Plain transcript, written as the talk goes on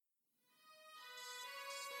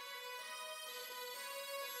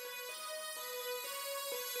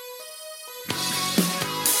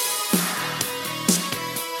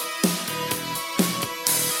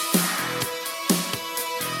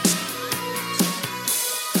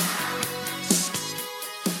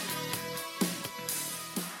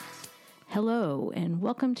Hello, and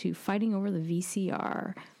welcome to Fighting Over the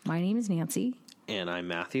VCR. My name is Nancy. And I'm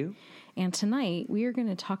Matthew. And tonight we are going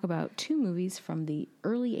to talk about two movies from the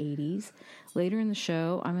early 80s. Later in the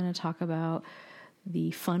show, I'm going to talk about the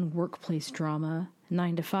fun workplace drama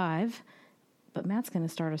 9 to 5. But Matt's going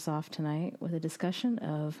to start us off tonight with a discussion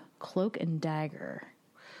of Cloak and Dagger.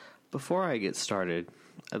 Before I get started,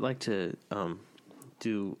 I'd like to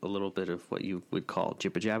do a little bit of what you would call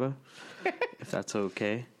jibba-jabba, if that's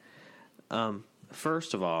okay.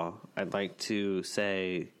 First of all, I'd like to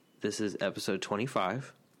say this is episode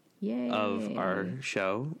 25 Yay. Of our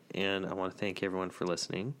show, and I want to thank everyone for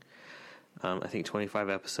listening. I think 25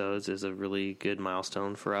 episodes is a really good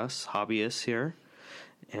milestone for us hobbyists here.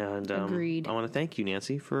 And Agreed. I want to thank you,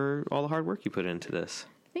 Nancy, for all the hard work you put into this.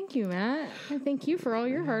 Thank you, Matt. And thank you for all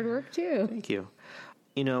your hard work, too. Thank you.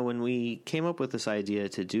 You know, when we came up with this idea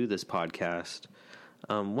to do this podcast,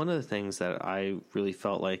 one of the things that I really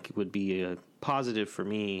felt like would be a positive for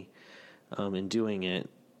me in doing it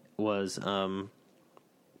was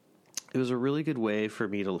it was a really good way for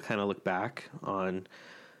me to kind of look back on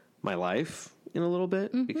my life in a little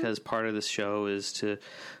bit, because part of this show is to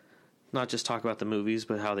not just talk about the movies,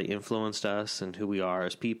 but how they influenced us and who we are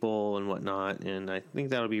as people and whatnot. And I think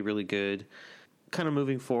that'll be really good kind of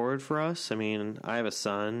moving forward for us. I mean, I have a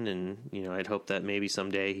son, and, you know, I'd hope that maybe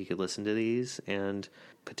someday he could listen to these and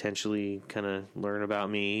potentially kind of learn about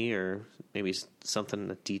me, or maybe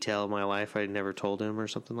something, a detail of my life I'd never told him or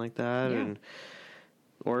something like that. Yeah.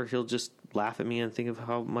 Or he'll just laugh at me and think of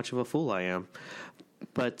how much of a fool I am.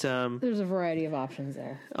 But There's a variety of options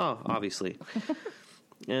there. Oh, obviously.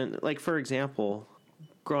 And, like, for example,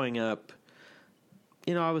 growing up,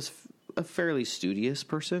 you know, I was a fairly studious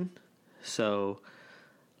person. So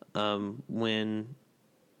when,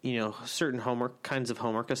 you know, certain kinds of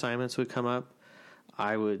homework assignments would come up,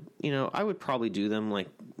 I would probably do them, like,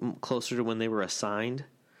 closer to when they were assigned,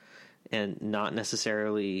 and not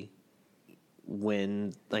necessarily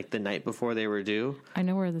when, like, the night before they were due. I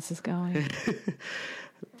know where this is going.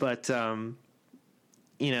 But,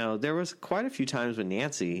 you know, there was quite a few times when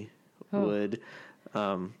Nancy would...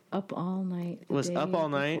 up all night. Was up all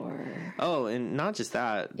night. Before. Oh, and not just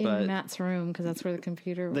that, In but... Matt's room, because that's where the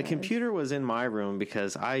computer was. The computer was in my room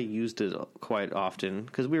because I used it quite often,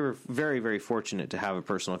 because we were very, very fortunate to have a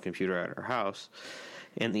personal computer at our house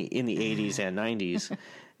in the 80s and 90s.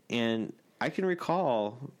 And I can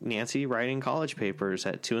recall Nancy writing college papers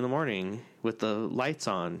at 2 a.m. with the lights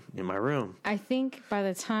on in my room. I think by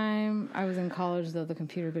the time I was in college, though, the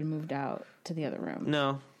computer had been moved out to the other room.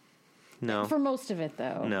 No. For most of it,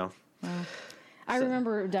 though. No. Well, I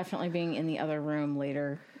remember definitely being in the other room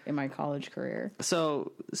later in my college career.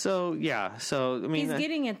 So yeah. So, I mean... He's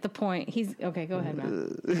getting at the point. Okay, go ahead,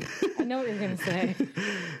 Matt. I know what you're going to say.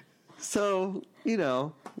 So, you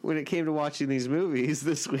know, when it came to watching these movies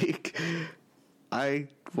this week, I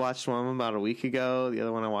watched one of them about a week ago. The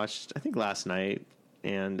other one I watched, I think, last night.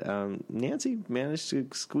 And Nancy managed to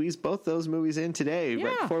squeeze both those movies in today,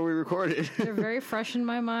 right before we recorded. They're very fresh in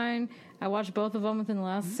my mind. I watched both of them within the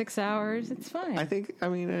last 6 hours. It's fine. I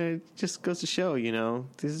mean, it just goes to show, you know,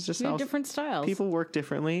 this is just how different styles. People work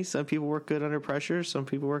differently. Some people work good under pressure. Some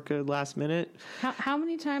people work good last minute. How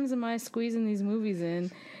many times am I squeezing these movies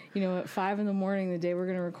in, you know, at 5 a.m, the day we're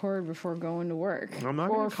going to record before going to work? I'm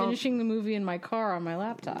not or finishing the movie in my car on my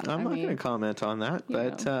laptop. I'm not going to comment on that,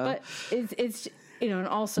 but it's you know, and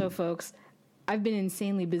also, folks, I've been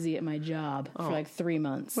insanely busy at my job for like 3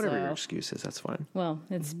 months. Whatever your excuse is, that's fine. Well,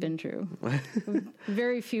 it's been true.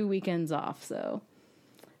 Very few weekends off, so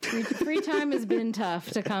free time has been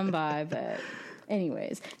tough to come by. But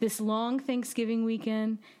anyways, this long Thanksgiving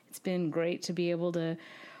weekend, it's been great to be able to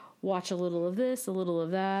watch a little of this, a little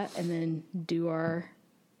of that, and then do our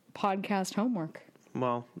podcast homework.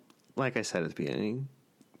 Well, like I said at the beginning,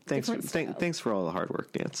 thanks for all the hard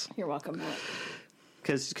work, Nance. You're welcome, Matt.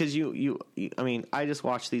 Because you, I mean, I just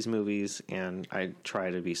watch these movies and I try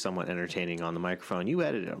to be somewhat entertaining on the microphone. You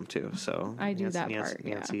edited them too, so I do that part.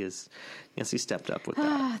 Nancy stepped up with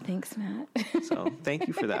that. Thanks, Matt. So thank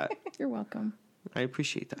you for that. You're welcome. I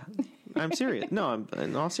appreciate that. I'm serious. No,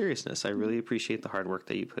 in all seriousness, I really appreciate the hard work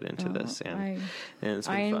that you put into this, and it's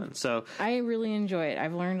been fun. So I really enjoy it.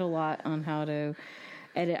 I've learned a lot on how to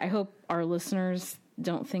edit. I hope our listeners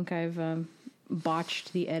don't think I've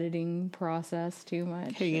botched the editing process too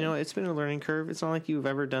much. Hey, you know, it's been a learning curve. It's not like you've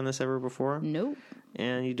ever done this ever before. Nope.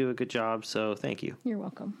 And you do a good job, so thank you. You're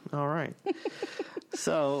welcome. All right.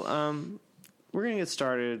 So, we're going to get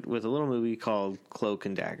started with a little movie called Cloak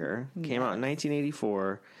and Dagger. It came out in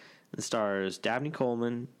 1984. It stars Dabney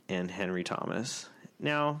Coleman and Henry Thomas.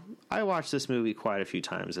 Now, I watched this movie quite a few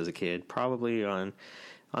times as a kid, probably on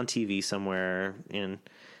on TV somewhere, and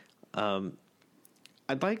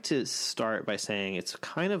I'd like to start by saying it's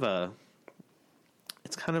kind of a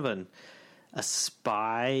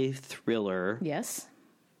spy thriller. Yes.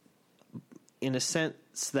 In a sense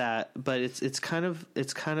that, but it's kind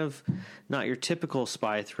of not your typical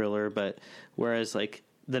spy thriller, but whereas like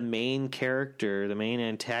the main character, the main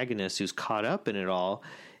antagonist who's caught up in it all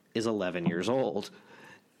is 11 years old.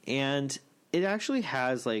 And it actually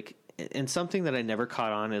has like, and something that I never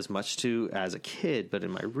caught on as much to as a kid, but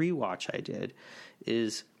in my rewatch I did,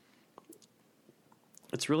 is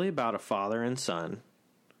it's really about a father and son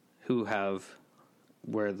who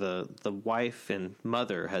where the wife and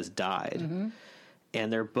mother has died, mm-hmm.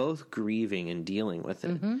 and they're both grieving and dealing with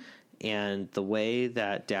it. Mm-hmm. And the way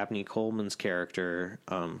that Dabney Coleman's character,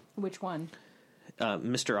 which one?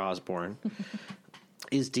 Mr. Osborne,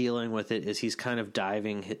 is dealing with it is he's kind of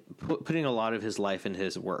putting a lot of his life into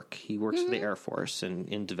his work. He works mm-hmm. for the Air Force and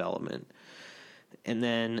in development. And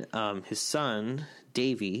then his son,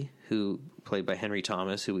 Davey, who played by Henry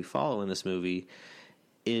Thomas, who we follow in this movie,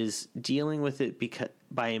 is dealing with it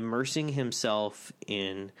by immersing himself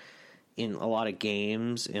in a lot of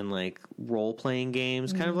games, in like role-playing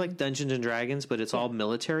games, mm-hmm. kind of like Dungeons and Dragons, but it's all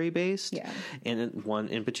military based. Yeah. And one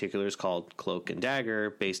in particular is called Cloak and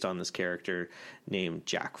Dagger, based on this character named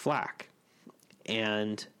Jack Flack.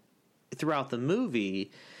 And throughout the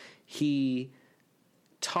movie, he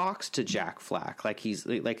talks to Jack Flack like he's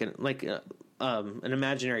like an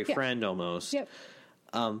imaginary friend almost. Yep.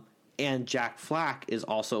 And Jack Flack is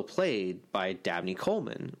also played by Dabney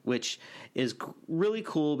Coleman, which is really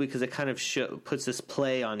cool because it kind of puts this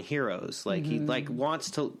play on heroes. Like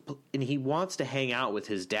mm-hmm. he wants to hang out with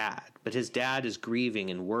his dad, but his dad is grieving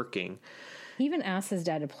and working. He even asks his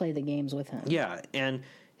dad to play the games with him. Yeah, and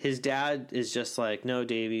his dad is just like, "No,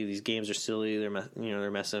 Davey, these games are silly.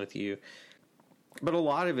 They're messing with you." But a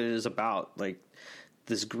lot of it is about like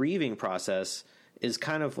this grieving process is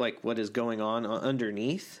kind of like what is going on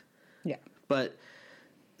underneath. Yeah. But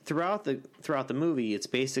throughout the movie, it's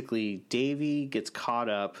basically Davey gets caught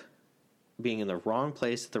up being in the wrong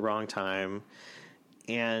place at the wrong time,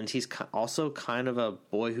 and he's also kind of a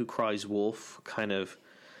boy who cries wolf kind of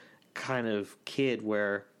kid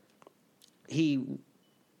where he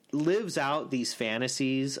lives out these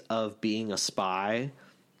fantasies of being a spy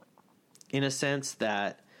in a sense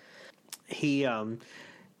that he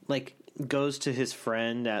goes to his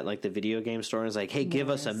friend at like the video game store and is like, "Hey, give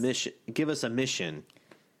us a mission."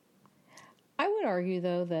 I would argue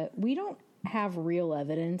though that we don't have real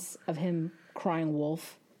evidence of him crying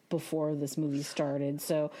wolf before this movie started.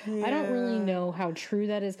 So yeah. I don't really know how true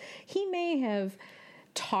that is. He may have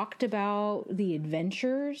talked about the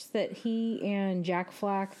adventures that he and Jack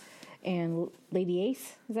Flack and Lady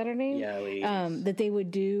Ace, is that her name? Yeah, Lady Ace. That they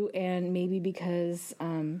would do, and maybe because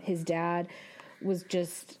his dad was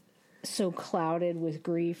just so clouded with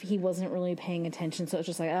grief, he wasn't really paying attention. So it's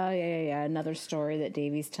just like, oh yeah, another story that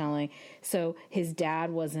Davey's telling. So his dad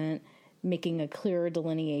wasn't making a clearer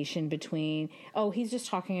delineation between, he's just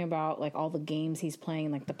talking about like all the games he's playing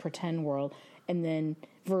in like the pretend world, and then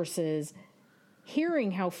versus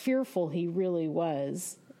hearing how fearful he really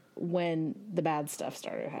was when the bad stuff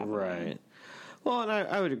started happening. Right. Well, and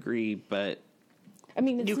I would agree, but I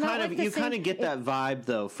mean, it's you not kind of get that vibe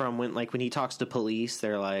though from when he talks to police.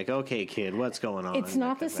 They're like, "Okay, kid, what's going on?" It's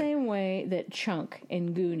not the same way that Chunk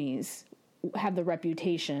in Goonies had the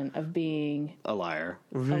reputation of being a liar.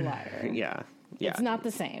 Yeah. It's not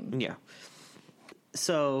the same. Yeah.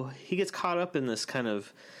 So he gets caught up in this kind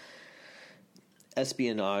of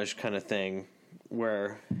espionage kind of thing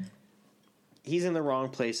where he's in the wrong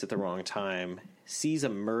place at the wrong time, sees a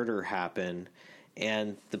murder happen,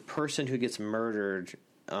 and the person who gets murdered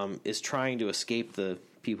is trying to escape the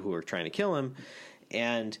people who are trying to kill him,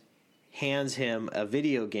 and hands him a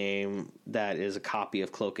video game that is a copy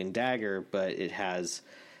of Cloak and Dagger, but it has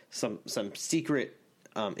some secret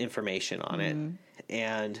information on it.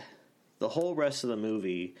 And the whole rest of the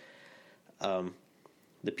movie,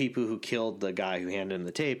 the people who killed the guy who handed him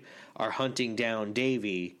the tape are hunting down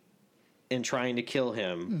Davey and trying to kill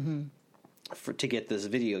him to get this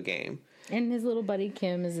video game. And his little buddy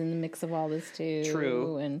Kim is in the mix of all this too.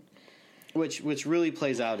 True. And which really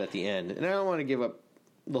plays out at the end. And I don't want to give up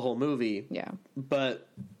the whole movie. Yeah. But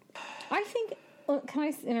I think, can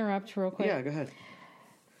I interrupt real quick? Yeah, go ahead.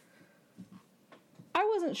 I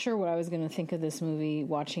wasn't sure what I was going to think of this movie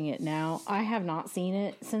watching it now. I have not seen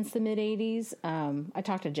it since the mid-'80s. I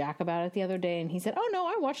talked to Jack about it the other day, and he said, oh, no,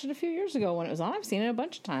 I watched it a few years ago when it was on. I've seen it a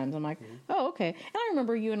bunch of times. I'm like, oh, okay. And I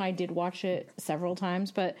remember you and I did watch it several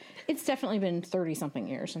times, but it's definitely been 30-something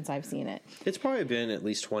years since I've seen it. It's probably been at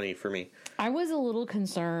least 20 for me. I was a little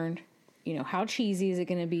concerned, how cheesy is it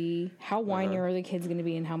going to be? How whiny are the kids going to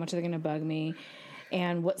be, and how much are they going to bug me?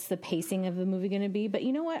 And what's the pacing of the movie going to be? But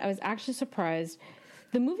you know what? I was actually surprised.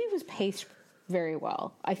 The movie was paced very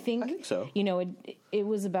well. I think so. It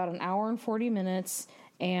was about an hour and 40 minutes.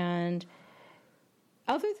 And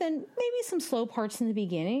other than maybe some slow parts in the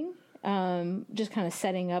beginning, just kind of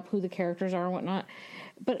setting up who the characters are and whatnot.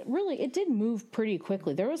 But really, it did move pretty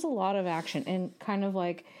quickly. There was a lot of action and kind of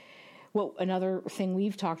like, another thing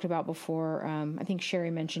we've talked about before, I think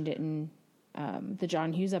Sherry mentioned it in the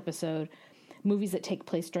John Hughes episode, movies that take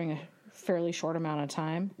place during a fairly short amount of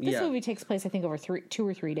time. This movie takes place, I think, over 2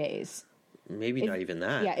 or 3 days. Maybe not even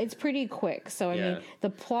that. Yeah, it's pretty quick. So I mean,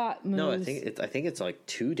 the plot moves. No, I think it's like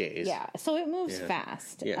 2 days. Yeah, so it moves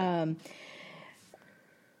fast. Yeah.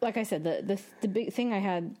 Like I said, the big thing I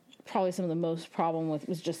had probably some of the most problem with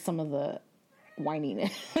was just some of the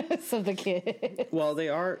whininess of the kids. Well, they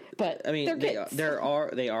are, but I mean, they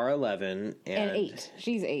are 11 and 8.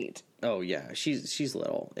 She's 8. Oh yeah, she's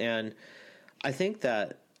little, and I think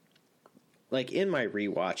that, like, in my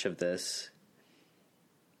rewatch of this,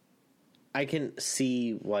 I can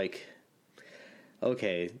see, like,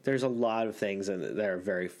 okay, there's a lot of things that are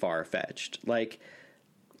very far-fetched. Like,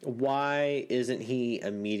 why isn't he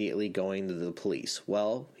immediately going to the police?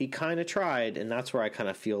 Well, he kind of tried, and that's where I kind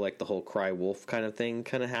of feel like the whole cry wolf kind of thing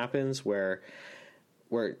kind of happens, where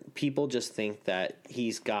people just think that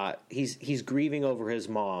he's grieving over his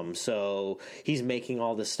mom, so he's making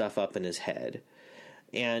all this stuff up in his head.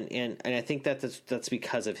 And I think that's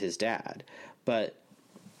because of his dad. But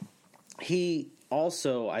he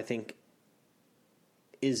also, I think,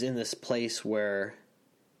 is in this place where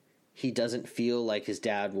he doesn't feel like his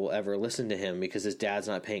dad will ever listen to him because his dad's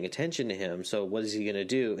not paying attention to him. So what is he going to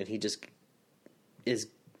do? And he just is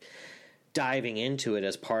diving into it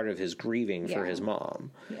as part of his grieving for his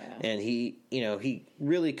mom. Yeah. And he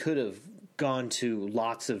really could have gone to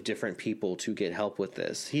lots of different people to get help with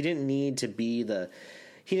this. He didn't need to be the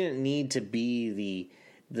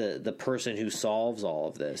person who solves all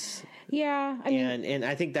of this. Yeah. And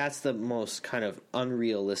I think that's the most kind of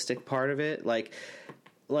unrealistic part of it. Like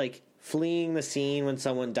fleeing the scene when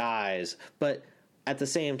someone dies. But at the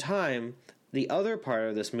same time, the other part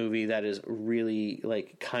of this movie that is really,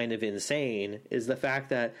 like, kind of insane is the fact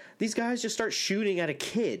that these guys just start shooting at a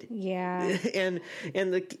kid. Yeah. and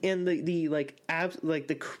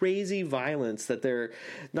the crazy violence that they're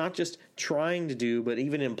not just trying to do, but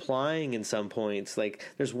even implying in some points. Like,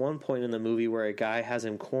 there's one point in the movie where a guy has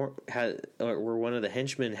him where one of the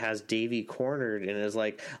henchmen has Davey cornered and is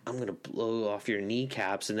like, I'm going to blow off your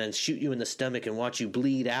kneecaps and then shoot you in the stomach and watch you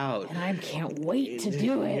bleed out. And I can't wait to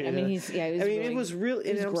do it. I mean, it was really,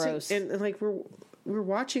 it was gross. And like we're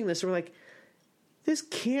watching this, and we're like, this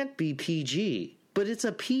can't be PG, but it's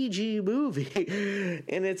a PG movie,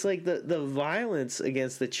 and it's like the violence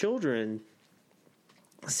against the children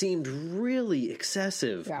seemed really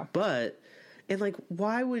excessive. Yeah. But like,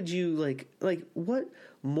 why would you like what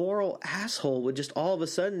moral asshole would just all of a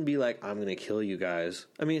sudden be like, I'm going to kill you guys?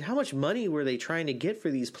 I mean, how much money were they trying to get for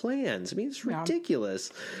these plans? I mean, it's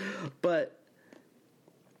ridiculous. But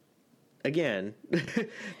again,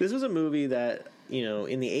 this was a movie that,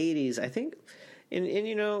 in the 80s, I think, and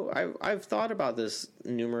I've thought about this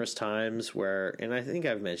numerous times where, and I think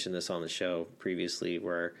I've mentioned this on the show previously,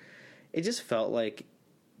 where it just felt like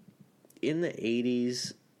in the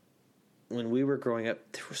 80s, when we were growing up,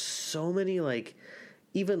 there were so many, like,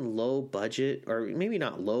 even low budget, or maybe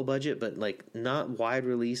not low budget, but like not wide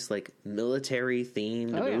release, like military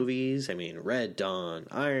themed movies. I mean, Red Dawn,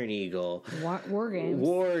 Iron Eagle, War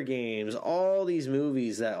Games, all these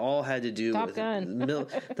movies that all had to do with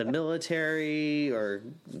the military or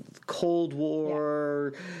Cold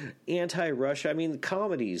War, anti-Russia. I mean,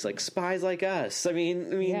 comedies like Spies Like Us. I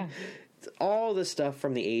mean, all the stuff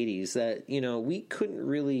from the 80s that, we couldn't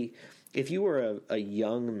really. If you were a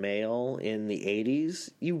young male in the 80s,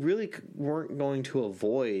 you really weren't going to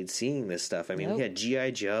avoid seeing this stuff. I mean, we had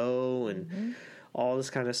G.I. Joe and all this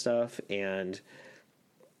kind of stuff. And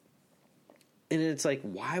and it's like,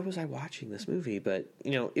 why was I watching this movie? But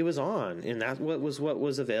it was on, and that what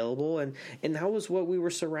was available, and that was what we were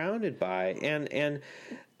surrounded by, and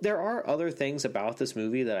there are other things about this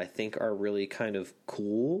movie that I think are really kind of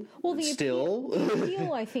cool. Well, the still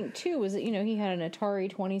appeal, I think, too, was that he had an Atari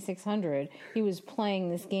 2600. He was playing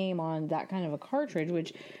this game on that kind of a cartridge,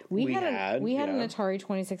 which we had an Atari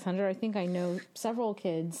 2600. I think I know several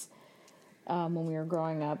kids when we were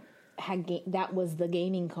growing up. That was the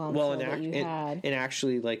gaming console that you had. And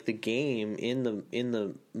actually, like, the game in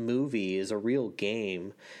the movie is a real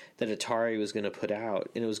game that Atari was going to put out,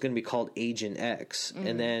 and it was going to be called Agent X. Mm-hmm.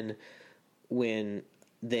 And then when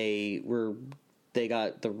they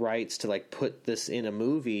got the rights to, like, put this in a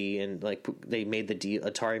movie, and, like, they made the deal.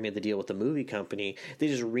 Atari made the deal with the movie company. They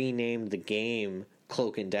just renamed the game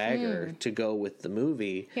Cloak and Dagger to go with the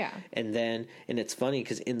movie. Yeah, and it's funny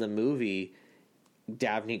because in the movie,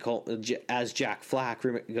 Dabney Coleman as Jack Flack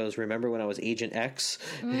goes, "Remember when I was Agent X?"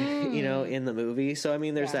 In the movie. So I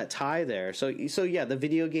mean, there's that tie there. So yeah, the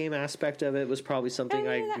video game aspect of it was probably something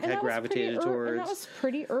I had gravitated towards. And that was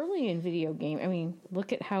pretty early in video game. I mean,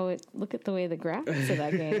 look at the way the graphics of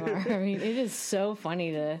that game are. I mean, it is so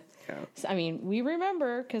funny to. Yeah. I mean, we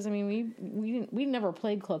remember because I mean we never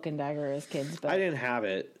played Cloak and Dagger as kids, but I didn't have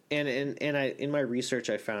it. And in my research,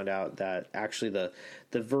 I found out that actually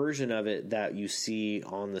the version of it that you see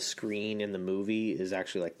on the screen in the movie is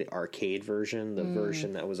actually like the arcade version. The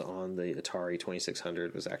version that was on the Atari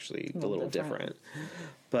 2600 was actually a little different.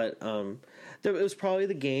 But it was probably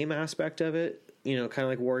the game aspect of it. Kind of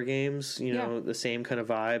like War Games. The same kind of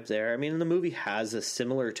vibe there. I mean, the movie has a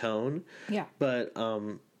similar tone. Yeah. But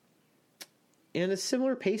and a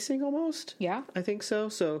similar pacing almost. Yeah. I think so.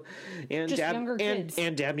 So, and just younger kids.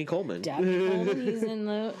 And Dabney Coleman. Dabney Coleman, he's in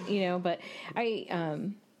the, but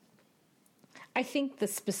I think the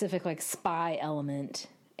specific like spy element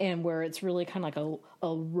and where it's really kind of like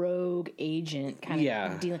a rogue agent kind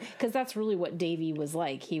of dealing, because that's really what Davy was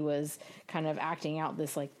like. He was kind of acting out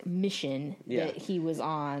this like mission that he was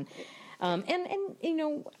on. And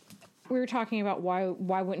we were talking about why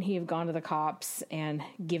wouldn't he have gone to the cops and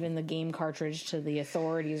given the game cartridge to the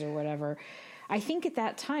authorities or whatever. I think at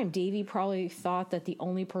that time, Davey probably thought that the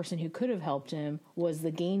only person who could have helped him was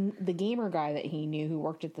the gamer guy that he knew who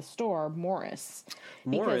worked at the store, Morris.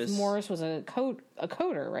 Because Morris was a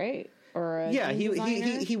coder, right? Or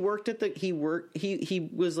he worked at he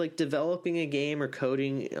was like developing a game or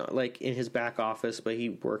coding like in his back office, but he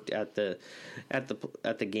worked at the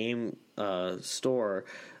game store.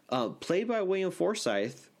 Played by William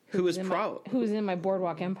Forsythe, who was in my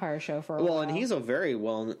Boardwalk Empire show for a while. Well, and he's a very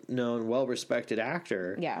well-known, well-respected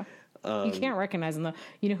actor. Yeah. You can't recognize him, though.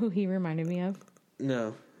 You know who he reminded me of?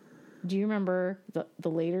 No. Do you remember the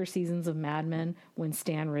later seasons of Mad Men when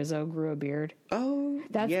Stan Rizzo grew a beard? Oh,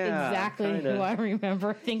 that's exactly who I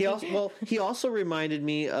remember thinking. He also reminded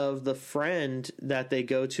me of the friend that they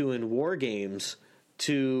go to in War Games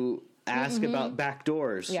to ask about back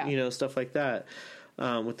doors, stuff like that.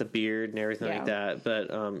 With the beard and everything like that.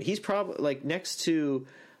 But he's probably, like, next to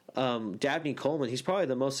Dabney Coleman, he's probably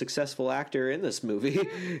the most successful actor in this movie,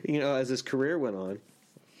 as his career went on.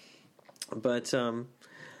 But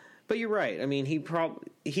you're right. I mean, he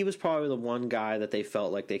was probably the one guy that they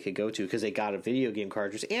felt like they could go to because they got a video game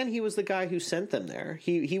cartridge, and he was the guy who sent them there.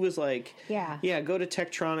 He was like, go to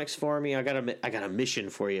Tektronix for me. I got a mission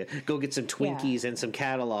for you. Go get some Twinkies and some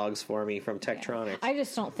catalogs for me from Tektronix. I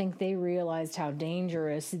just don't think they realized how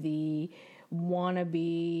dangerous the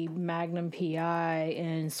wannabe Magnum PI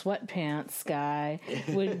and sweatpants guy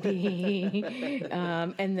would be,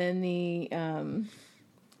 and then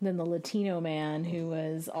the Latino man who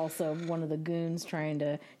was also one of the goons trying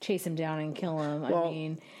to chase him down and kill him. Well, I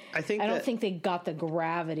mean, I don't think they got the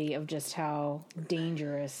gravity of just how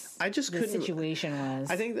dangerous the situation was.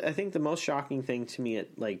 I think the most shocking thing to me at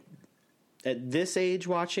this age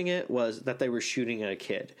watching it was that they were shooting at a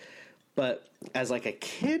kid. But as like a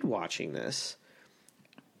kid watching this,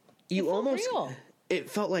 it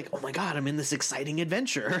felt like, oh my God, I'm in this exciting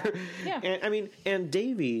adventure. Yeah. And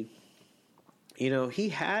Davey, he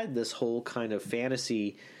had this whole kind of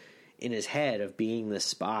fantasy in his head of being this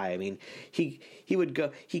spy. I mean, he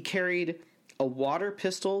carried a water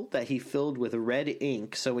pistol that he filled with red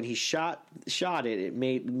ink, so when he shot it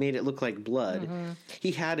made it look like blood. Mm-hmm.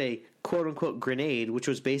 He had a quote unquote grenade, which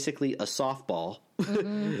was basically a softball.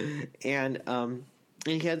 Mm-hmm. and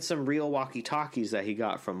he had some real walkie-talkies that he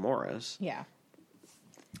got from Morris. Yeah.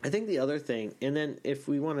 I think the other thing, and then if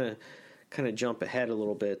we want to kind of jump ahead a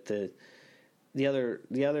little bit, the other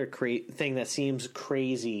thing that seems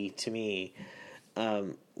crazy to me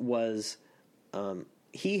was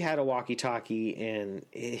he had a walkie-talkie, and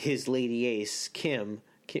his lady ace, Kimmy,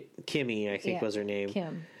 I think was her name.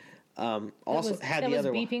 Kim. Also had the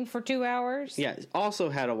other beeping for 2 hours. Yeah, also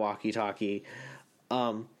had a walkie-talkie.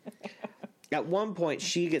 At one point,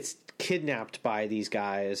 she gets kidnapped by these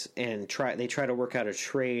guys, and they try to work out a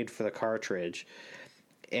trade for the cartridge,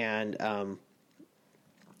 and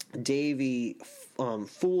Davy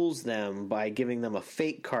fools them by giving them a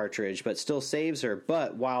fake cartridge, but still saves her.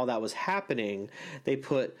 But while that was happening, they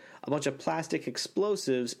put a bunch of plastic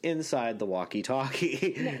explosives inside the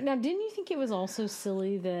walkie-talkie. Now, didn't you think it was also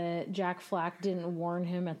silly that Jack Flack didn't warn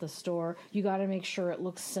him at the store? You got to make sure it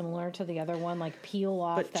looks similar to the other one, like peel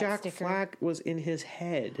off but that Jack sticker. Flack was in his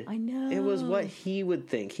head. I know. It was what he would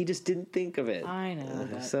think. He just didn't think of it. I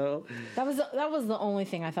know. So that was the only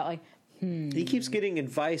thing I thought like. He keeps getting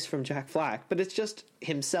advice from Jack Flack, but it's just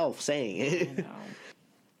himself saying it.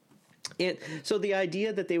 I know. So the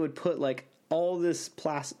idea that they would put like all this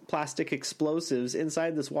plastic explosives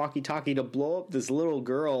inside this walkie-talkie to blow up this little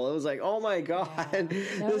girl, it was like, oh my god,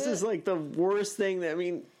 this is like the worst thing. That, I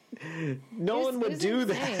mean, no one would do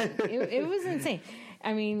insane. that. It was insane.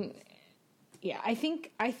 I mean, yeah, I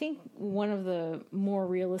think one of the more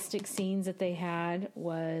realistic scenes that they had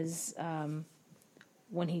was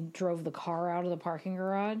when he drove the car out of the parking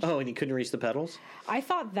garage. Oh, and he couldn't reach the pedals? I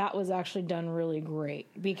thought that was actually done really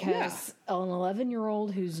great because an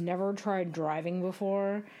 11-year-old who's never tried driving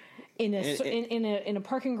before in a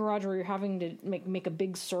parking garage where you're having to make a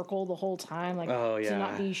big circle the whole time, like to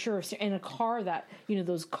not be sure. In a car that, you know,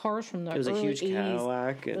 those cars from the early 80s, huge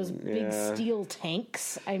Cadillac, those big steel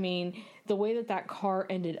tanks. I mean, the way that car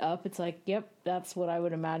ended up, it's like, yep, that's what I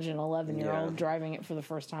would imagine an 11-year-old driving it for the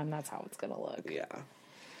first time. That's how it's going to look. Yeah.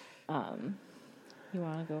 You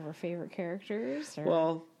want to go over favorite characters? Or?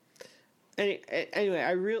 Well, anyway,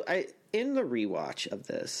 in the rewatch of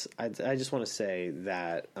this, I just want to say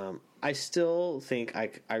that I still think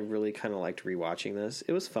I really kind of liked rewatching this.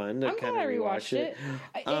 It was fun to kind of rewatch it.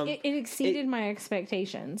 It exceeded my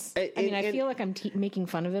expectations. I feel like I'm making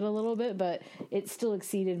fun of it a little bit, but it still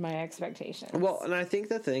exceeded my expectations. Well, and I think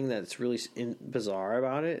the thing that's really bizarre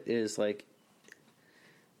about it is like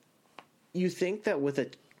you think that with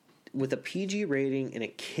a PG rating and a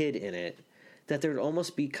kid in it, that there'd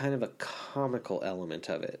almost be kind of a comical element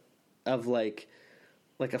of it, of like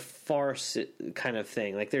a farce kind of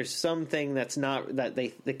thing. Like there's something that's not that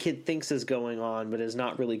the kid thinks is going on, but is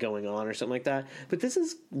not really going on, or something like that. But this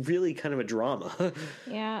is really kind of a drama.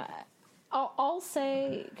 Yeah, I'll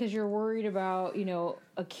say, because you're worried about, you know,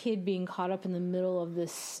 a kid being caught up in the middle of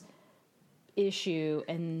this issue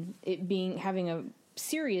and it having a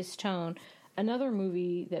serious tone. Another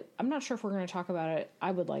movie that I'm not sure if we're going to talk about it,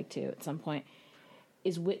 I would like to at some point,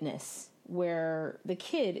 is Witness, where the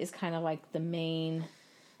kid is kind of like the main.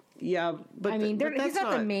 Yeah, but he's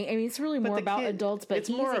not the main. I mean, it's really more about adults, but it's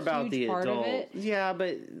more about the part adult. of it. Yeah,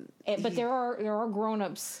 but there are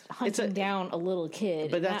grown-ups hunting down a little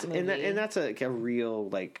kid. But that's a real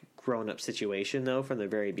like grown-up situation though from the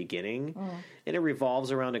very beginning, and it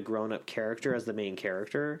revolves around a grown-up character as the main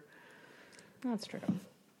character. That's true.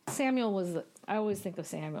 Samuel I always think of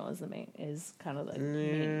Samuel as kind of the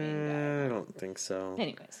main guy. I don't think so.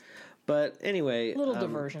 Anyways. But anyway. Little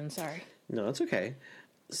diversion, sorry. No, it's okay.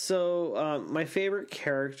 So, my favorite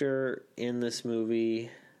character in this movie.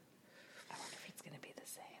 I wonder if it's going to be the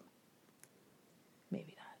same.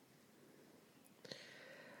 Maybe not.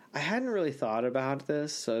 I hadn't really thought about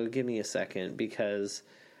this, so give me a second, because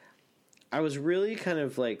I was really kind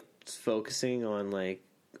of like focusing on like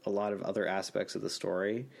a lot of other aspects of the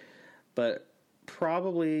story, but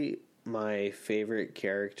probably my favorite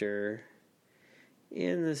character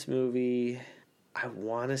in this movie, I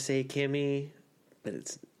want to say Kimmy,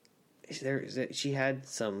 but she had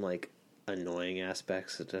some like annoying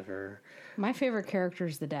aspects to her. My favorite character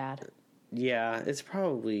is the dad. Yeah, it's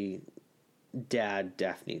probably Dad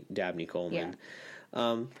Dabney Coleman.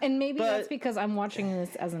 Yeah. And maybe that's because I'm watching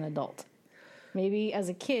this as an adult. Maybe as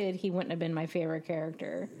a kid he wouldn't have been my favorite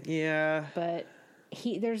character. Yeah. But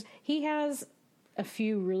he has a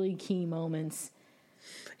few really key moments.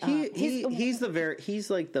 I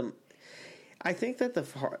think that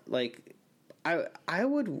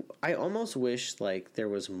I almost wish like there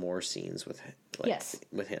was more scenes with him.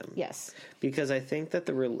 With him. Yes. Because I think that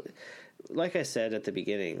like I said at the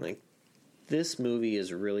beginning, like this movie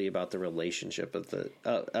is really about the relationship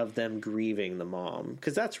of them grieving the mom,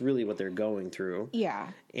 because that's really what they're going through. Yeah.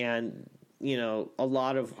 And you know, a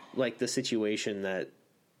lot of like the situation that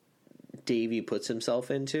Davy puts himself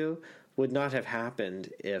into would not have happened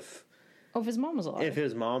if his mom was alive. If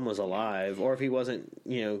his mom was alive, or if he wasn't,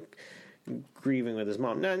 you know, grieving with his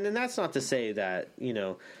mom. Now, and that's not to say that,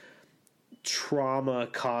 trauma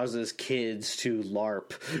causes kids to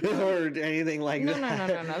LARP or anything like that.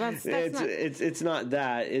 No. That's not... It's not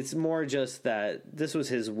that. It's more just that this was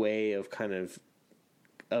his way of kind of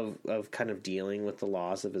dealing with the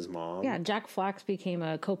loss of his mom. Yeah, Jack Flax became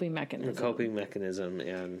a coping mechanism.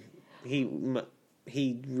 And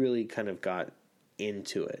he really kind of got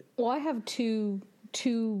into it. Well, I have two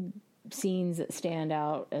scenes that stand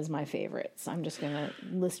out as my favorites. I'm just going to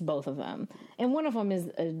list both of them. And one of them is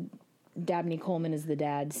Dabney Coleman is the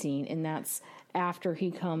dad scene, and that's after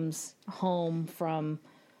he comes home from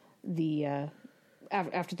the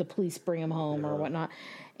after the police bring him home or whatnot.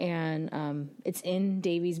 And it's in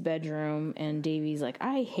Davy's bedroom, and Davy's like,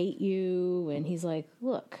 I hate you. And he's like,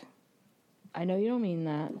 look, I know you don't mean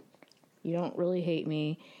that. You don't really hate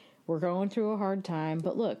me. We're going through a hard time.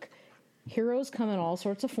 But look, heroes come in all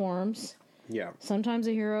sorts of forms. Yeah. Sometimes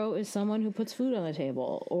a hero is someone who puts food on the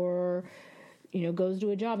table or, goes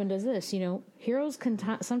to a job and does this. Heroes can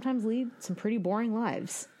sometimes lead some pretty boring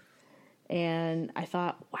lives. And I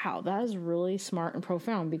thought, wow, that is really smart and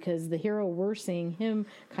profound, because the hero we're seeing him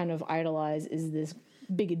kind of idolize is this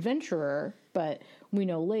big adventurer, but we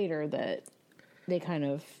know later that they kind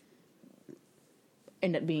of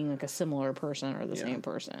end up being like a similar person or the same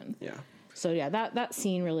person. Yeah. So yeah, that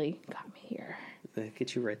scene really got me here.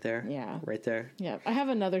 Get you right there. Yeah. Right there. Yeah. I have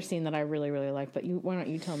another scene that I really, really like, but why don't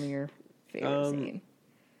you tell me your favorite scene?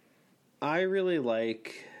 I really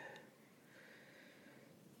like...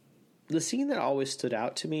 The scene that always stood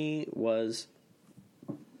out to me was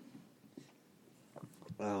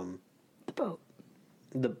the boat.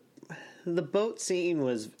 The boat scene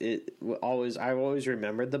was I've always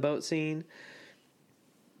remembered the boat scene.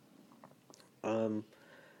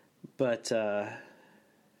 But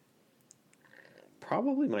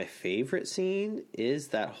probably my favorite scene is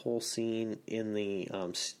that whole scene in the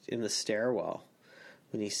stairwell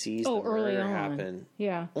when he sees the murder happen.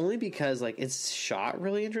 Yeah. Only because it's shot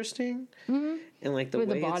really interesting. Mm-hmm. And the Where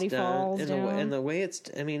way the body it's done falls down. and the way it's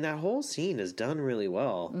that whole scene is done really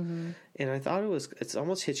well. Mm-hmm. And I thought it's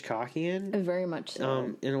almost Hitchcockian. Very much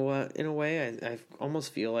so. In a way I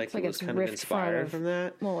almost feel like it was kind of inspired from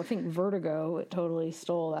that. Well, I think Vertigo, it totally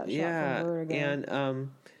stole that shot from Vertigo.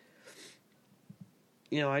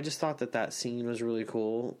 And I just thought that scene was really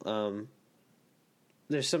cool.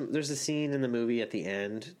 There's a scene in the movie at the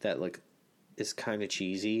end that is kind of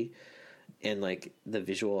cheesy, and the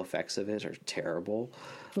visual effects of it are terrible.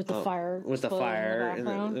 With the fire, in the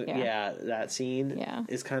background. That scene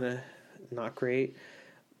is kind of not great.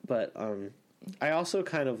 But I also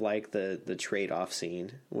kind of like the trade-off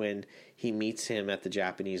scene when he meets him at the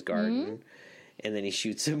Japanese garden, mm-hmm. and then he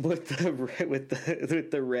shoots him with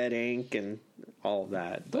the red ink and all of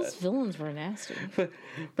that. Those villains were nasty.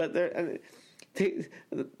 But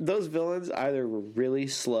those villains either were really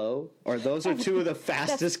slow, or those are two of the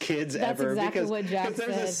fastest kids ever. That's exactly what Jack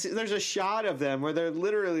said. There's a shot of them where they're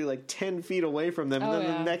literally 10 feet away from them, and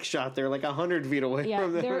then the next shot they're 100 feet away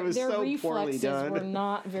from them. It was so poorly done. Their reflexes were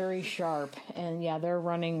not very sharp, and their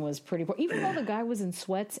running was pretty poor. Even though the guy was in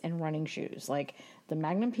sweats and running shoes, the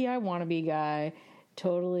Magnum PI wannabe guy,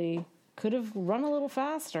 totally could have run a little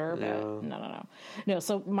faster, but no.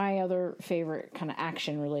 So my other favorite kind of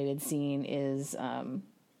action-related scene is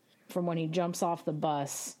from when he jumps off the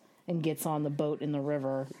bus and gets on the boat in the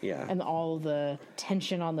river, and all the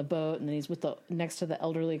tension on the boat, and then he's next to the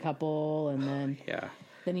elderly couple, and then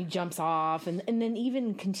then he jumps off, and then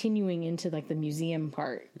even continuing into the museum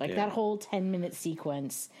part, that whole 10-minute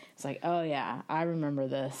sequence. It's oh yeah, I remember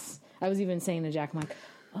this. I was even saying to Jack, I'm like,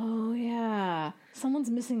 oh yeah, someone's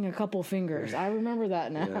missing a couple fingers. I remember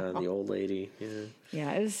that now. Yeah, the old lady.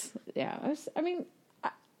 Yeah.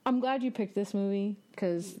 I'm glad you picked this movie,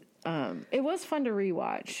 because it was fun to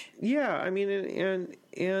rewatch. Yeah, I mean,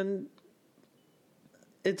 and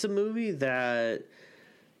it's a movie that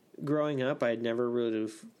growing up I never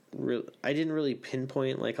I didn't really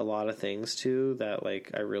pinpoint a lot of things to that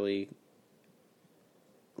I really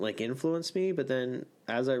influenced me, but then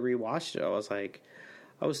as I rewatched it,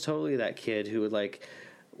 I was totally that kid who would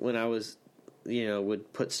when I was,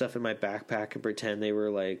 would put stuff in my backpack and pretend they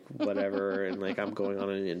were whatever, and I'm going on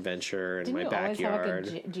an adventure in my backyard. Didn't you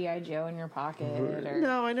always have a G.I. Joe in your pocket? Or?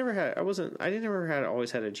 No, I never had.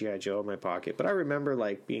 Always had a G.I. Joe in my pocket, but I remember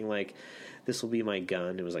being this will be my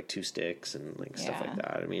gun. It was 2 sticks and stuff like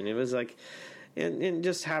that. I mean, it was and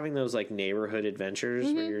just having those neighborhood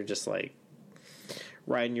adventures where you're just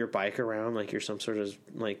riding your bike around you're some sort of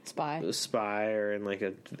spy or in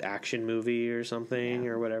an action movie or something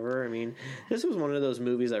or whatever. I mean, this was one of those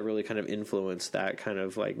movies that really kind of influenced that kind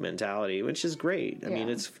of mentality, which is great. I mean,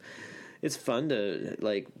 it's fun to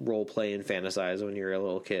like role play and fantasize when you're a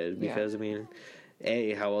little kid because I mean,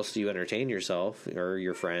 A, how else do you entertain yourself or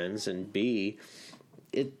your friends, and B,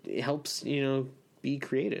 it helps be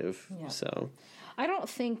creative. So I don't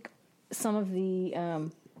think some of the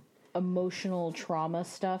emotional trauma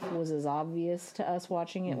stuff was as obvious to us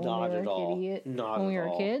watching it when we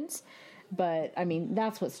were kids. But I mean,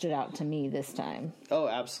 that's what stood out to me this time. Oh,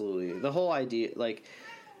 absolutely. The whole idea, like,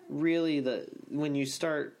 really, when you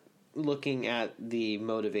start looking at the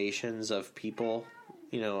motivations of people,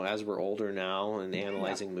 as we're older now and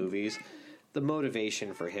analyzing movies, the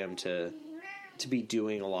motivation for him to be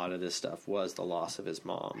doing a lot of this stuff was the loss of his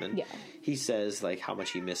mom. And he says, like, how much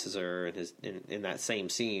he misses her in that same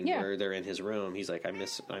scene where they're in his room. He's like, I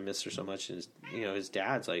miss her so much. And his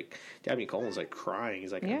dad's like, Dabney Coleman's like crying.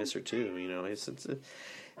 He's like, I miss her too.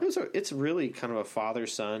 It's really kind of a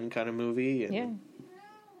father-son kind of movie. And,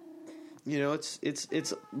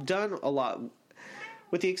 it's done a lot,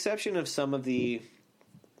 with the exception of some of the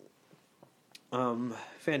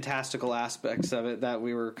fantastical aspects of it that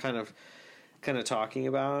we were kind of talking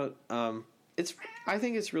about. I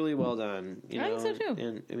think it's really well done. I think so too.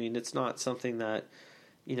 And I mean, it's not something that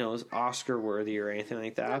is Oscar worthy or anything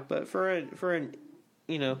like that. But for an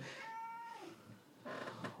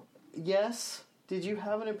yes. Did you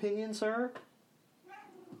have an opinion, sir?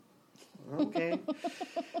 Okay.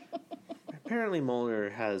 Apparently, Mulder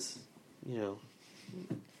has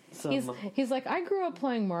some. He's like, I grew up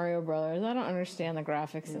playing Mario Brothers. I don't understand the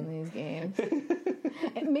graphics in these games.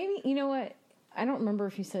 Maybe you know what. I don't remember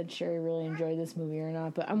if you said Sherry really enjoyed this movie or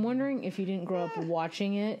not, but I'm wondering if you didn't grow up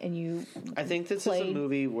watching it and you. I think this is a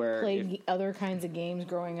movie where played other kinds of games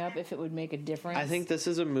growing up, if it would make a difference. I think this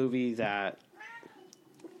is a movie that,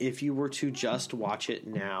 if you were to just watch it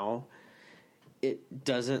now, it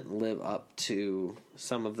doesn't live up to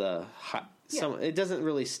some of the it doesn't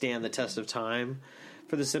really stand the test of time,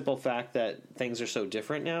 for the simple fact that things are so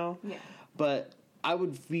different now. Yeah, but I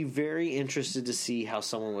would be very interested to see how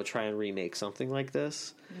someone would try and remake something like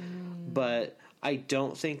this. But I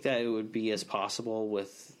don't think that it would be as possible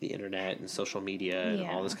with the internet and social media and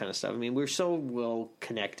all this kind of stuff. I mean, we're so well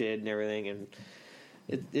connected and everything, and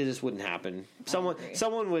it just wouldn't happen. Someone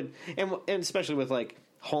would, and especially with like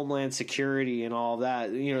Homeland Security and all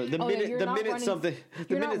that. You're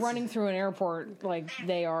not running through an airport like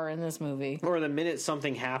they are in this movie, or the minute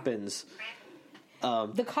something happens.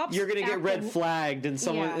 The cops, you're going to get red flagged, and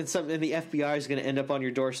and the FBI is going to end up on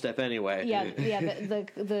your doorstep anyway.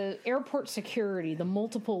 The airport security, the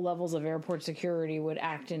multiple levels of airport security would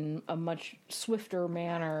act in a much swifter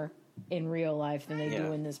manner in real life than they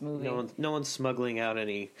do in this movie. No one's smuggling out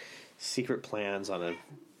any secret plans on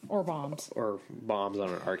or bombs on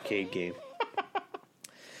an arcade game.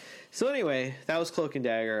 So anyway, that was Cloak and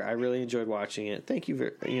Dagger. I really enjoyed watching it. Thank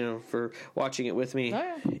you for watching it with me. Oh,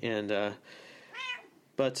 yeah. And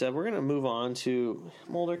but we're going to move on to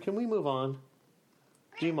Mulder. Can we move on?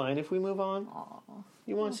 Do you mind if we move on? Aww.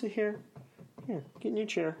 You want to sit here? Here, get in your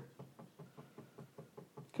chair.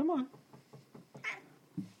 Come on.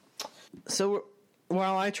 So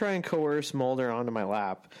while I try and coerce Mulder onto my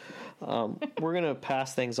lap, we're going to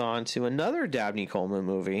pass things on to another Dabney Coleman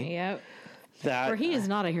movie. Yep. Where he is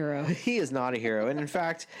not a hero. He is not a hero. And in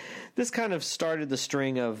fact, this kind of started the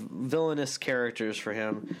string of villainous characters for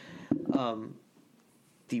him.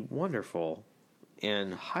 The wonderful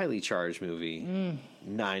and highly charged movie,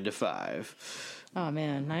 9 to 5. Oh,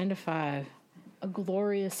 man, 9 to 5. A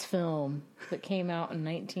glorious film that came out in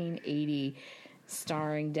 1980,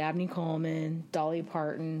 starring Dabney Coleman, Dolly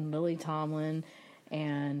Parton, Lily Tomlin,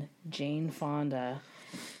 and Jane Fonda.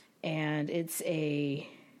 And it's a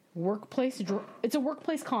workplace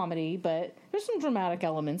comedy, but there's some dramatic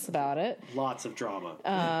elements about it. Lots of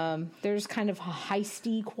drama. There's kind of a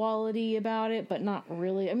heisty quality about it, but not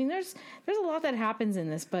really. I mean, there's a lot that happens in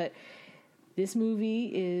this, but this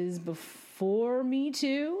movie is before Me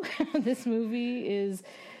Too. This movie is,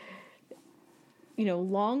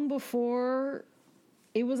 long before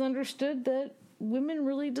it was understood that women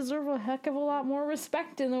really deserve a heck of a lot more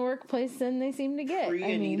respect in the workplace than they seem to get.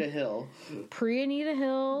 Pre-Anita Hill. Pre-Anita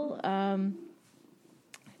Hill.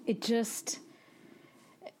 It's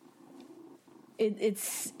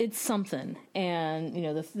something. And,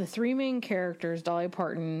 the three main characters, Dolly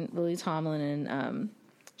Parton, Lily Tomlin, and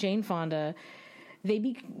Jane Fonda,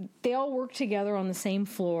 they all work together on the same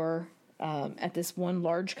floor at this one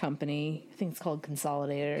large company. I think it's called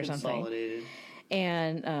Consolidated or something. Consolidated.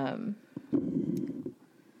 And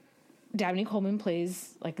Dabney Coleman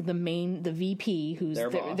plays like the VP, who's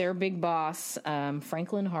their big boss,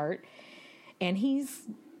 Franklin Hart, and he's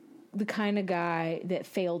the kind of guy that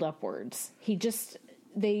failed upwards. He just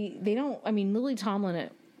they don't. I mean, Lily Tomlin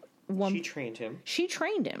at one. She trained him. She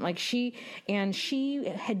trained him. Like she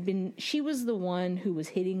was the one who was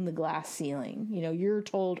hitting the glass ceiling. You know, you're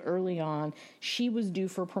told early on she was due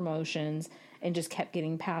for promotions and just kept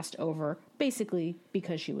getting passed over, basically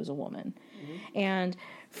because she was a woman. Mm-hmm. And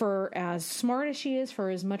for as smart as she is, for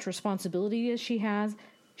as much responsibility as she has,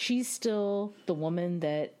 she's still the woman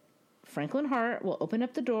that Franklin Hart will open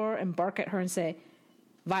up the door and bark at her and say,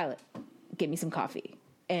 "Violet, get me some coffee."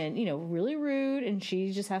 And, you know, really rude, and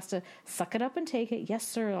she just has to suck it up and take it. "Yes,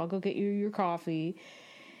 sir, I'll go get you your coffee."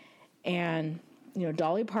 And, you know,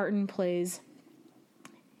 Dolly Parton plays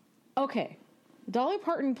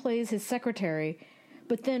his secretary,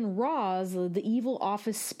 but then Roz, the evil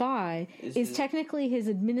office spy, is technically his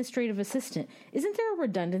administrative assistant. Isn't there a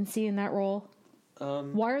redundancy in that role?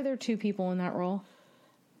 Why are there two people in that role?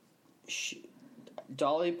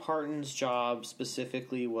 Dolly Parton's job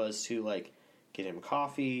specifically was to, like, get him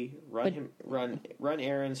coffee, run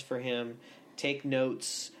errands for him, take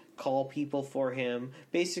notes, call people for him,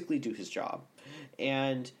 basically do his job.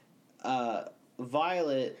 And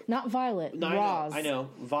Violet... Not Violet, Roz. I know.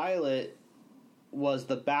 Violet was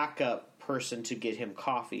the backup person to get him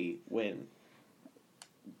coffee when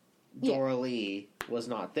Dora Lee was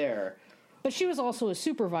not there. But she was also a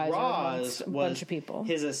supervisor amongst a bunch of people.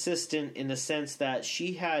 His assistant in the sense that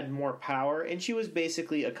she had more power, and she was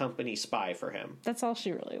basically a company spy for him. That's all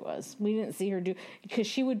she really was. We didn't see her do... Because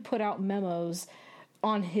she would put out memos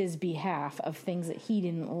on his behalf of things that he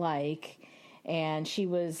didn't like, and she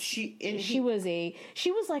was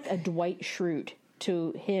like a Dwight Schrute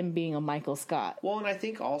to him being a Michael Scott. Well, and I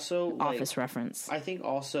think also... Office reference. I think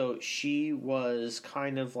also she was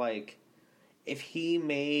kind of like... If he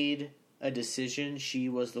made a decision, she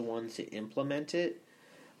was the one to implement it.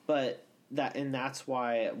 But that's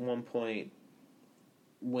why at one point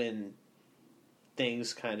when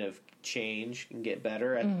things kind of change and get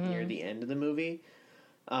better near the end of the movie,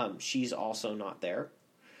 she's also not there.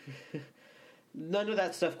 None of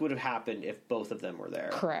that stuff would have happened if both of them were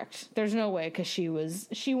there. Correct. There's no way, because she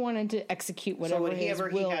wanted to execute whatever his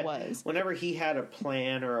will was. Whenever he had a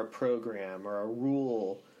plan or a program or a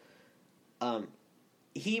rule,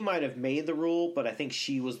 he might have made the rule, but I think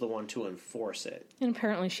she was the one to enforce it. And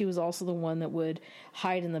apparently she was also the one that would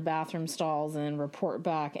hide in the bathroom stalls and report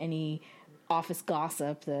back any office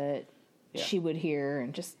gossip that she would hear,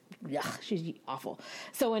 and just, she's awful.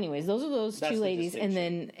 So anyways, those are those two ladies, and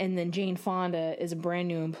then Jane Fonda is a brand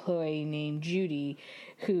new employee named Judy,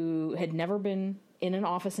 who had never been in an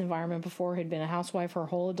office environment before, had been a housewife her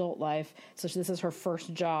whole adult life, so this is her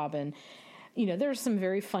first job. And you know, there's some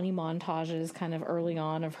very funny montages kind of early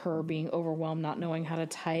on of her being overwhelmed, not knowing how to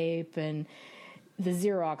type, and the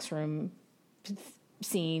Xerox room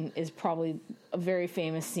scene is probably a very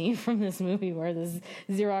famous scene from this movie, where this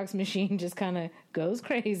Xerox machine just kind of goes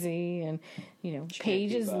crazy, and, you know,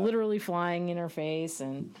 pages literally flying in her face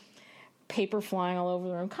and paper flying all over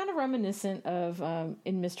the room, kind of reminiscent of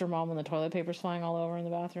in Mr. Mom when the toilet paper's flying all over in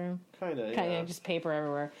the bathroom. Kind of, just paper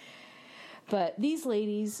everywhere. But these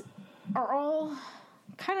ladies are all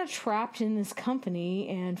kind of trapped in this company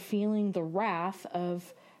and feeling the wrath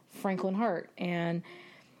of Franklin Hart. And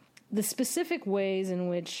the specific ways in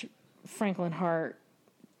which Franklin Hart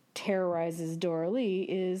terrorizes Dora Lee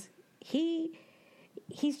is he's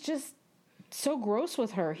just so gross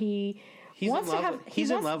with her. He's in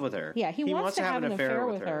love with her. Yeah, he wants to have an affair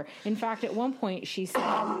with her. In fact, at one point she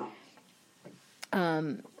said,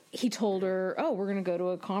 he told her, "Oh, we're going to go to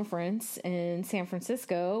a conference in San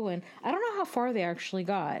Francisco," and I don't know how far they actually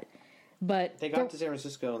got, but they got to San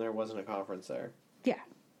Francisco and there wasn't a conference there. Yeah.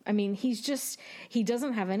 I mean, he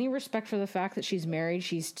doesn't have any respect for the fact that she's married.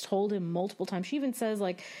 She's told him multiple times. She even says,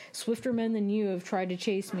 like, swifter men than you have tried to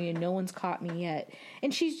chase me and no one's caught me yet.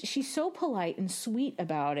 And she's so polite and sweet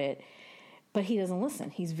about it, but he doesn't listen.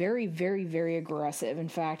 He's very, very, very aggressive. In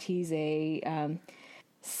fact, he's a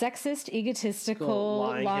sexist, egotistical,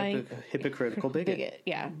 lying hypocritical bigot.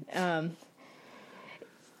 Yeah.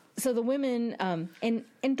 So the women,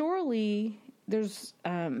 and Dora Lee, there's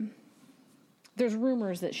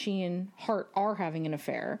rumors that she and Hart are having an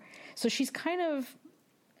affair. So she's kind of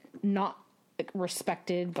not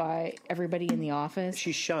respected by everybody in the office.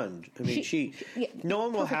 She's shunned. I mean, no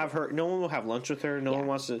one will have her. No one will have lunch with her. No one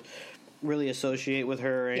wants to really associate with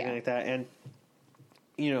her or anything like that. And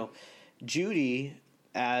you know, Judy,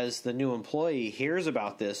 as the new employee, hears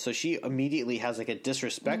about this, so she immediately has like a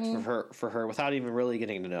disrespect for her without even really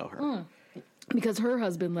getting to know her. Because her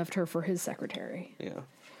husband left her for his secretary. Yeah.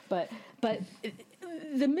 But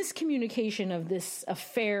the miscommunication of this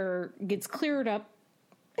affair gets cleared up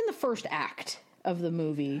in the first act, of the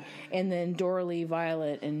movie, and then Doralee,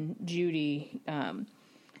 Violet, and Judy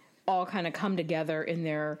all kind of come together in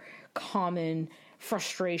their common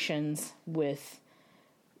frustrations with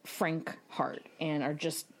Frank Hart and are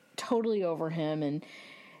just totally over him. And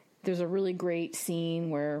there's a really great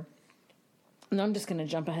scene where, and I'm just going to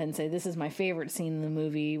jump ahead and say this is my favorite scene in the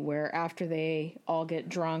movie, where after they all get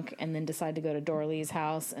drunk and then decide to go to Doralee's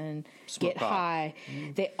house and Smoke get pot. high,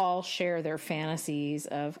 they all share their fantasies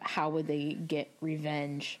of how would they get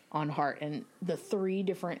revenge on Hart, and the 3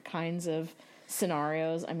 different kinds of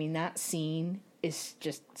scenarios. I mean, that scene is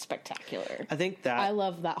just spectacular. I think that I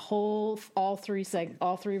love that whole all three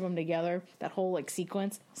of them together. That whole like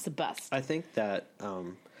sequence. It's the best. I think that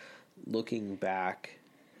looking back,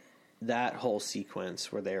 that whole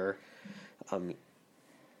sequence where they're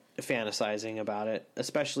fantasizing about it,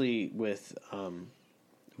 especially with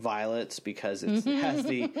Violet's, because it has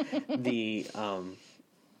the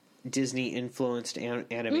Disney influenced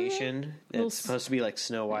animation. It's supposed to be like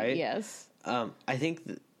Snow White. Yes. I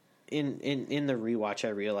think in the rewatch, I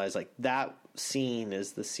realized like that scene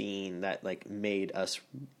is the scene that like made us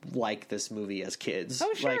like this movie as kids.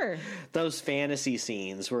 Oh, sure. Like, those fantasy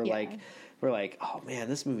scenes were Yeah. we're like, oh man,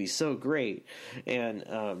 this movie's so great, and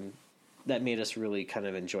that made us really kind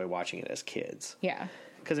of enjoy watching it as kids. Yeah.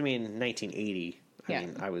 Because I mean, 1980. Yeah. I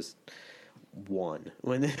mean, I was 1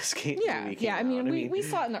 when this movie came Yeah. I mean, out. we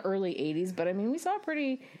saw it in the early 80s, but I mean, we saw it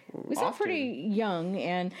pretty Often. young.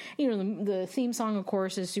 And, you know, the theme song, of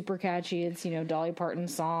course, is super catchy. It's, you know, Dolly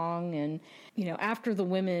Parton's song. And, you know, after the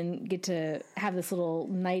women get to have this little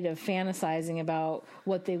night of fantasizing about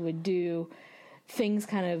what they would do, things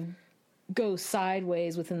kind of go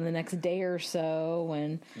sideways within the next day or so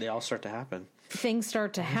when They all start to happen. things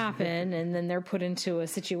start to happen, and then they're put into a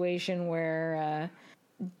situation where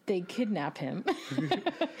they kidnap him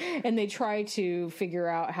and they try to figure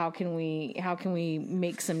out how can we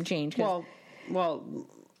make some change. Well,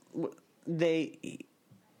 they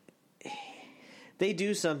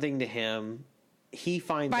do something to him. He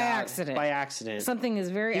finds By out accident. by accident. Something is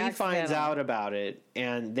very He accidental. finds out about it,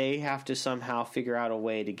 and they have to somehow figure out a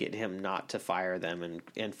way to get him not to fire them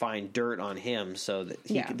and find dirt on him so that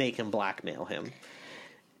they can blackmail him.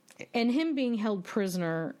 And him being held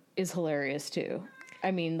prisoner is hilarious too.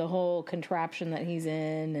 I mean, the whole contraption that he's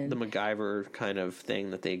in, and The MacGyver kind of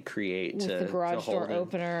thing that they create with to the garage hold door him.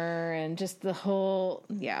 opener, and just the whole,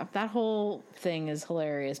 that whole thing is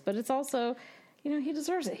hilarious. But it's also, you know, he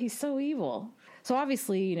deserves it. He's so evil. So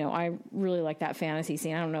obviously, you know, I really like that fantasy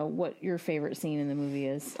scene. I don't know what your favorite scene in the movie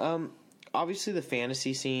is. Obviously, the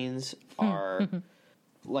fantasy scenes are,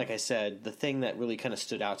 like I said, the thing that really kind of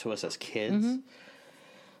stood out to us as kids.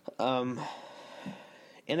 And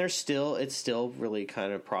it's still really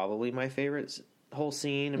kind of probably my favorite whole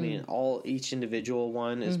scene. I mean, each individual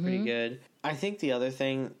one is pretty good. I think the other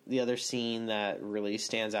scene that really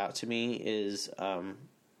stands out to me is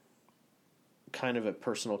kind of a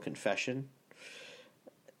personal confession,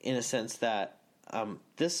 in a sense that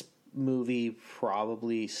this movie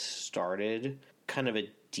probably started kind of a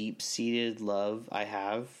deep-seated love I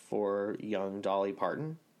have for young Dolly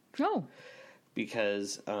Parton. Oh,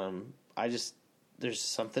 Because there's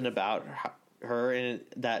something about her in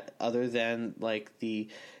it that, other than like the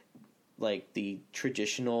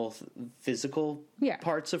traditional physical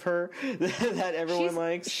parts of her that everyone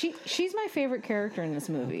likes. She's my favorite character in this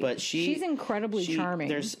movie. But she's incredibly charming.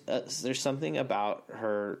 There's something about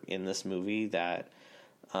her in this movie that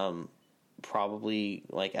probably,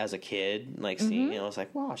 like, as a kid, like, seeing, you know, it's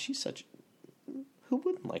like, wow, she's such, who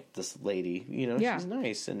wouldn't like this lady? You know, she's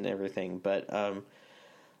nice and everything. But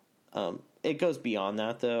it goes beyond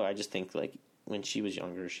that, though. I just think, like, when she was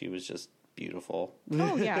younger, she was just beautiful.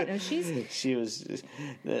 Oh yeah, no, she was.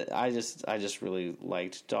 I just really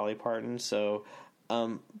liked Dolly Parton. So,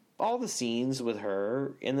 all the scenes with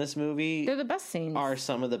her in this movie, they're the best scenes. Are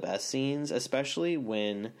some of the best scenes, especially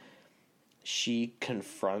when she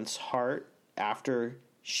confronts Hart after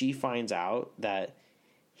she finds out that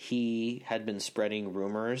he had been spreading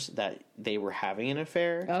rumors that they were having an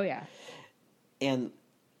affair. Oh yeah, and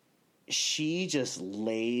she just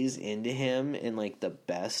lays into him in like the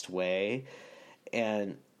best way,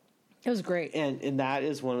 and it was great. And that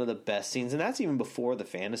is one of the best scenes, and that's even before the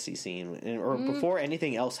fantasy scene, or before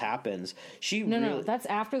anything else happens. No, that's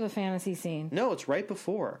after the fantasy scene. No, it's right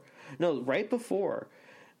before. No, right before.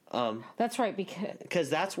 That's right, because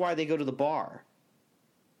that's why they go to the bar.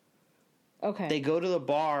 Okay, they go to the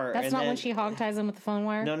bar. That's not when she hog ties him with the phone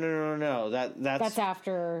wire. No. That's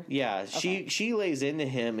after. Yeah, okay. she lays into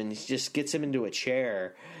him and just gets him into a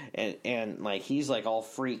chair, and like he's like all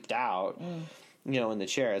freaked out, in the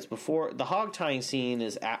chair. It's before the hog tying scene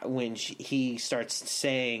is when he starts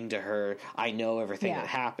saying to her, "I know everything that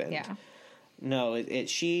happened." Yeah. No,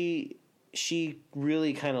 she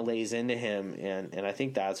really kind of lays into him, and I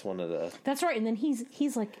think that's one of the... That's right. And then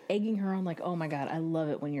he's like egging her on, like, "Oh my God, I love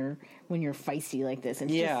it when you're feisty like this." And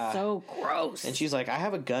it's just so gross. And she's like, "I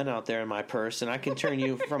have a gun out there in my purse, and I can turn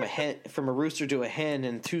you from a rooster to a hen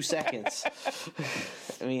in 2 seconds."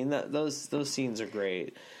 I mean, those scenes are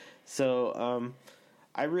great. So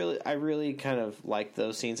I really kind of like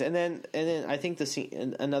those scenes. And then I think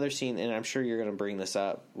another scene, and I'm sure you're going to bring this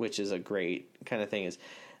up, which is a great kind of thing, is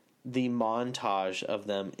the montage of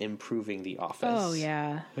them improving the office. Oh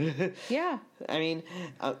yeah. Yeah. I mean,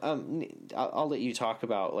 I'll let you talk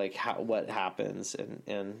about like what happens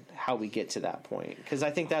and how we get to that point, because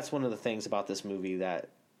I think that's one of the things about this movie that,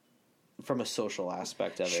 from a social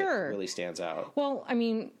aspect of it, really stands out. Well, I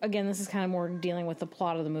mean, again, this is kind of more dealing with the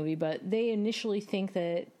plot of the movie, but they initially think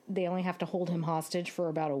that they only have to hold him hostage for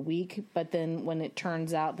about a week, but then when it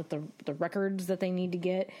turns out that the records that they need to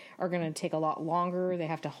get are going to take a lot longer, they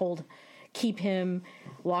have to keep him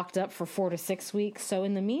locked up for 4 to 6 weeks. So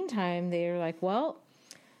in the meantime, they're like, well,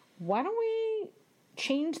 why don't we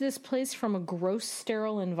change this place from a gross,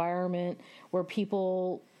 sterile environment where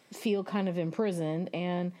people feel kind of imprisoned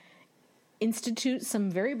and institute some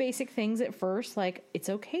very basic things at first, like it's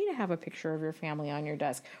okay to have a picture of your family on your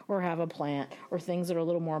desk or have a plant or things that are a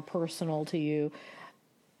little more personal to you.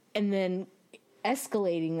 And then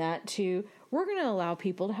escalating that to, we're going to allow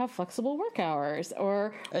people to have flexible work hours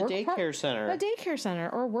or a daycare center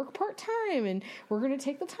or work part-time. And we're going to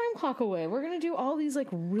take the time clock away. We're going to do all these like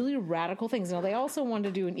really radical things. Now they also wanted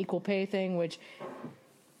to do an equal pay thing, which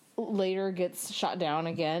later gets shot down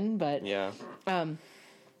again. But yeah.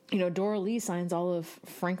 Dora Lee signs all of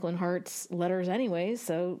Franklin Hart's letters anyways,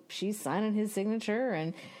 so she's signing his signature,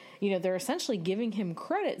 and, they're essentially giving him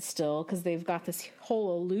credit still because they've got this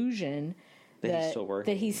whole illusion that he's still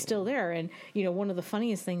working. That he's still there. And, one of the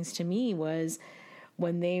funniest things to me was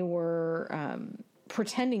when they were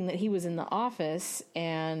pretending that he was in the office,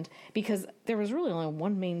 and because there was really only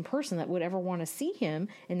one main person that would ever want to see him,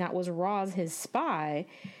 and that was Roz, his spy.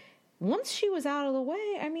 Once she was out of the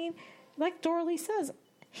way, I mean, like Dora Lee says,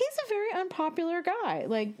 he's a very unpopular guy.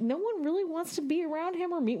 Like, no one really wants to be around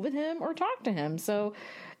him or meet with him or talk to him. So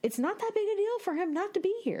it's not that big a deal for him not to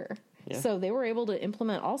be here. Yeah. So they were able to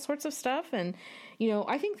implement all sorts of stuff. And,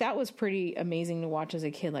 I think that was pretty amazing to watch as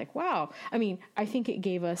a kid. Like, wow. I mean, I think it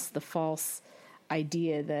gave us the false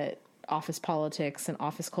idea that office politics and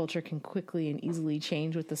office culture can quickly and easily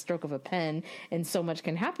change with the stroke of a pen, and so much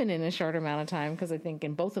can happen in a short amount of time, because I think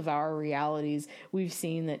in both of our realities we've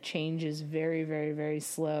seen that change is very, very, very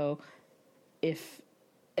slow, if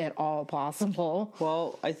at all possible.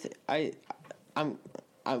 Well, I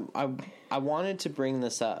wanted to bring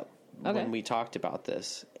this up when we talked about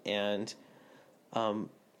this, and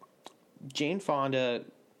Jane Fonda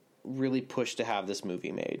really pushed to have this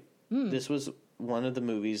movie made. This was one of the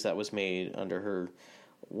movies that was made under her,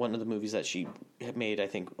 one of the movies that she had made, I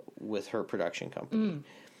think, with her production company.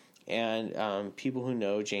 And people who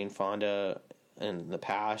know Jane Fonda in the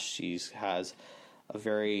past, she has a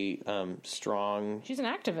very strong... She's an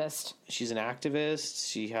activist. She's an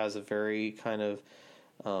activist. She has a very kind of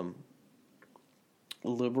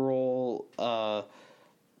liberal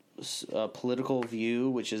political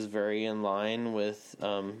view, which is very in line with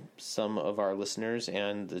some of our listeners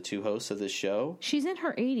and the two hosts of this show. She's in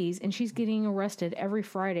her 80s, and she's getting arrested every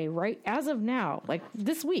Friday, right as of now, like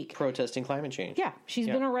this week. Protesting climate change. Yeah, she's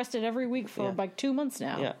been arrested every week for like 2 months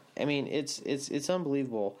now. Yeah, I mean, it's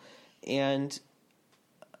unbelievable. And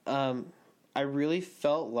I really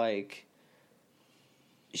felt like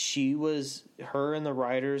her and the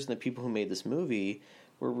writers and the people who made this movie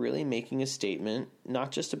were really making a statement,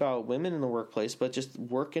 not just about women in the workplace, but just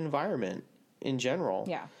work environment in general.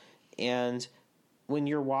 Yeah. And when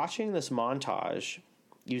you're watching this montage,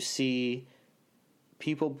 you see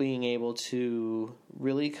people being able to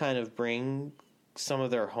really kind of bring some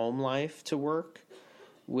of their home life to work,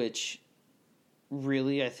 which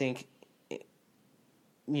really, I think,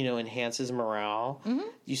 enhances morale. Mm-hmm.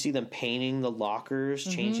 You see them painting the lockers,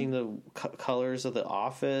 changing the colors of the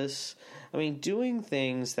office. I mean, doing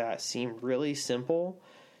things that seem really simple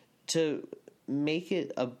to make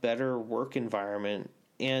it a better work environment.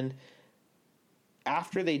 And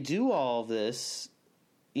after they do all of this,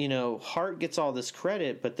 Hart gets all this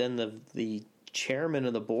credit, but then the chairman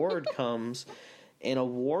of the board comes and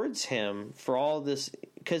awards him for all this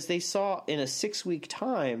because they saw in a 6-week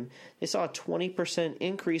time, they saw a 20%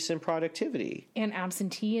 increase in productivity. And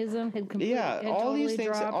absenteeism had completely all these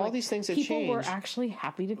things, dropped. all these things had people changed. Were actually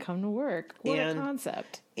happy to come to work. What a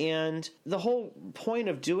concept! And the whole point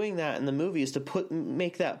of doing that in the movie is to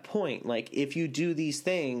make that point. Like, if you do these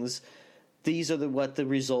things, these are what the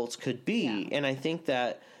results could be. Yeah. And I think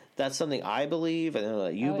that that's something I believe, and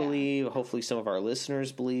that you believe. Hopefully, some of our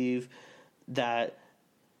listeners believe that.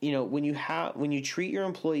 You know, when you treat your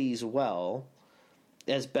employees well,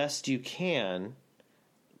 as best you can,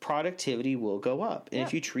 productivity will go up. And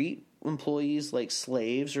if you treat employees like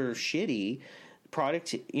slaves or shitty,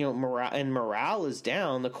 morale is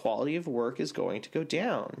down, the quality of work is going to go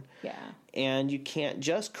down. Yeah. And you can't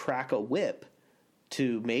just crack a whip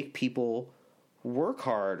to make people work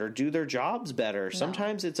hard or do their jobs better. No.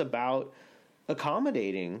 Sometimes it's about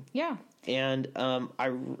accommodating. Yeah. And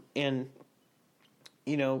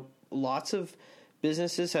you know, lots of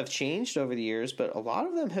businesses have changed over the years, but a lot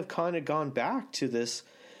of them have kind of gone back to this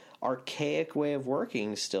archaic way of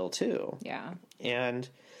working still too. Yeah. And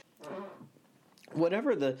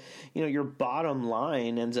whatever your bottom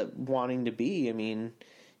line ends up wanting to be, I mean,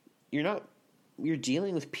 you're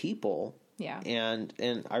dealing with people. Yeah. And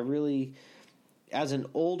I really, as an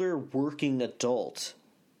older working adult,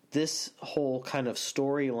 this whole kind of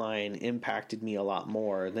storyline impacted me a lot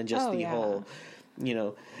more than just whole, you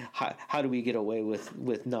know, how do we get away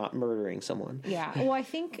with not murdering someone? Yeah. Well, I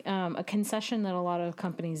think a concession that a lot of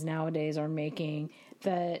companies nowadays are making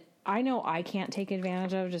that I know I can't take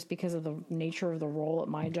advantage of just because of the nature of the role at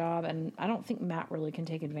my job, and I don't think Matt really can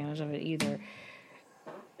take advantage of it either.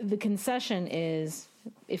 The concession is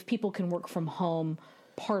if people can work from home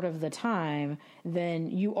part of the time,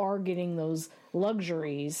 then you are getting those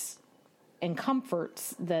luxuries and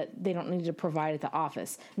comforts that they don't need to provide at the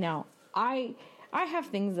office. Now, I have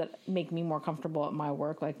things that make me more comfortable at my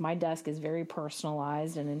work. Like, my desk is very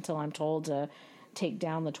personalized, and until I'm told to take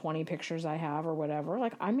down the 20 pictures I have or whatever,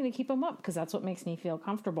 like, I'm going to keep them up because that's what makes me feel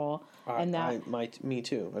comfortable. Me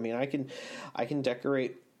too. I mean, I can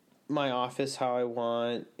decorate my office how I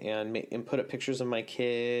want and put up pictures of my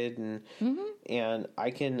kid and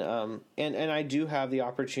I can and I do have the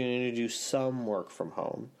opportunity to do some work from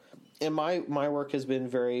home. And my work has been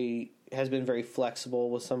very flexible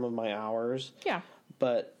with some of my hours. Yeah.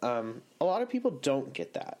 But a lot of people don't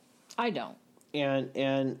get that. I don't.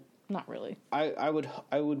 And not really. I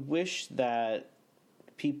would wish that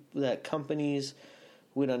that companies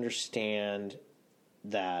would understand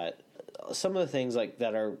that some of the things like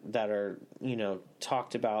that are you know,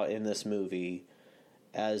 talked about in this movie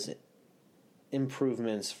as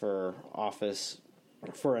improvements for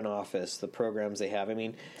an office, the programs they have. I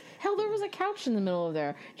mean, hell, there was a couch in the middle of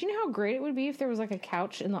there. Do you know how great it would be if there was like a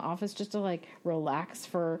couch in the office just to like relax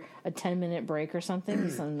for a 10-minute break or something?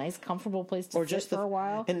 Just a nice, comfortable place to sit for a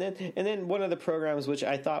while. And then one of the programs, which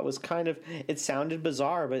I thought was kind of, it sounded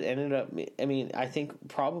bizarre, but ended up, I mean, I think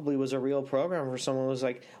probably was a real program where someone was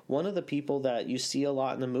like, one of the people that you see a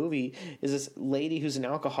lot in the movie is this lady who's an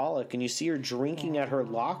alcoholic, and you see her drinking at her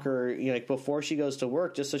locker, you know, like before she goes to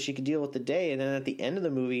work, just so she can deal with the day. And then at the end of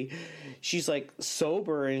the movie, she's like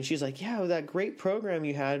sober, and she's like, yeah, that great program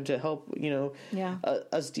you had to help, you know,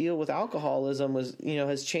 us deal with alcoholism was, you know,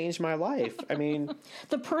 has changed my life. I mean,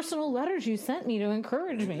 the personal letters you sent me to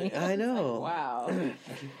encourage me. I know. Like, wow.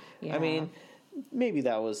 Yeah. I mean, maybe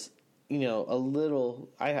that was, you know, a little,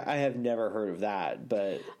 I have never heard of that,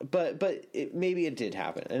 but maybe it did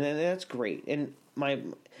happen. And then that's great. And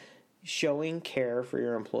showing care for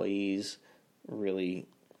your employees really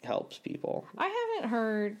helps people. I haven't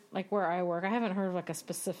heard, like where I work, I haven't heard of like a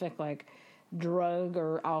specific like drug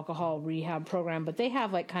or alcohol rehab program, but they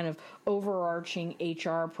have like kind of overarching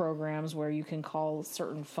HR programs where you can call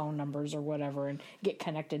certain phone numbers or whatever and get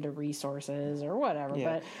connected to resources or whatever.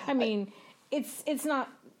 Yeah. But I mean, it's not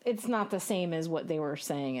the same as what they were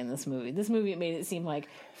saying in this movie. This movie made it seem like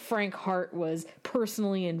Frank Hart was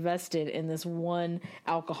personally invested in this one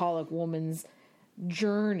alcoholic woman's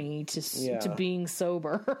journey to being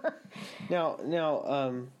sober. Now,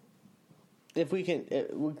 if we can,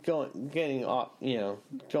 we're getting off, you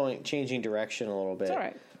know, changing direction a little bit.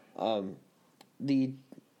 It's all right.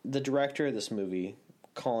 The director of this movie,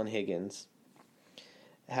 Colin Higgins,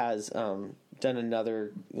 has done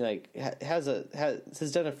another, like,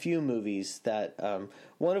 has done a few movies that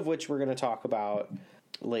one of which we're going to talk about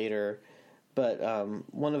later, but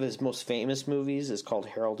one of his most famous movies is called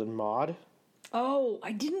Harold and Maude. Oh,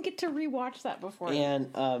 I didn't get to rewatch that before.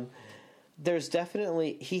 And there's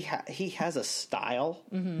definitely he has a style,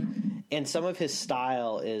 and some of his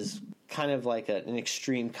style is kind of like an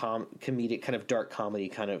extreme comedic, kind of dark comedy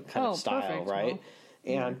kind of style, perfect. right? Well.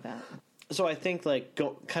 And like that. so I think like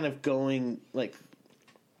going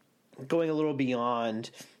a little beyond,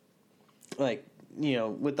 like, you know,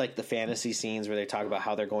 with like the fantasy scenes where they talk about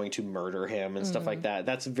how they're going to murder him and stuff like that.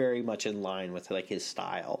 That's very much in line with like his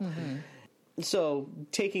style. So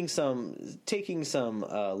taking some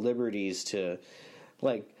liberties to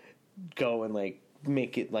like go and like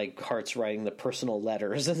make it like Hart's writing the personal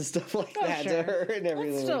letters and stuff like that to her and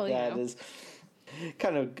everything still, like that is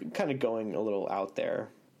kind of going a little out there.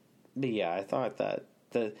 But yeah, I thought that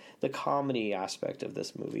the comedy aspect of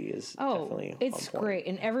this movie is definitely it's on point. great,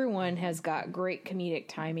 and everyone has got great comedic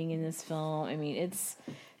timing in this film. I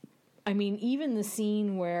mean, even the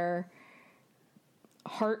scene where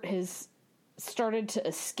Hart has started to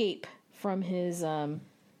escape from his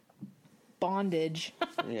bondage,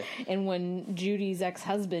 and when Judy's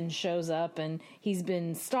ex-husband shows up and he's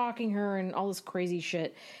been stalking her and all this crazy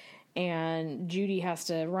shit, and Judy has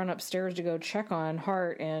to run upstairs to go check on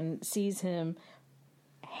Hart and sees him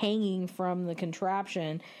hanging from the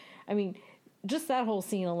contraption. I mean, just that whole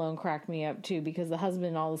scene alone cracked me up too, because the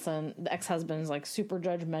husband, all of a sudden, the ex-husband is like super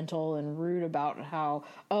judgmental and rude about how,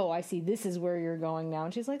 oh, I see this is where you're going now.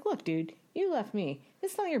 And she's like, look, dude, you left me.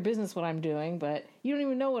 It's not your business what I'm doing, but you don't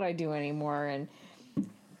even know what I do anymore. And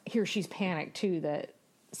here she's panicked too that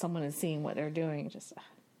someone is seeing what they're doing. Just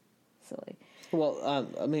silly. Well,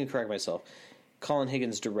 let me correct myself. Colin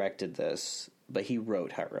Higgins directed this, but he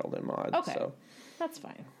wrote Harold and Maude. Okay. So. That's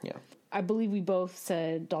fine. Yeah. I believe we both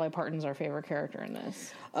said Dolly Parton's our favorite character in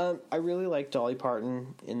this. I really like Dolly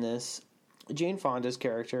Parton in this. Jane Fonda's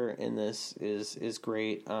character in this is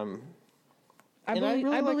great. I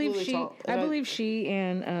believe she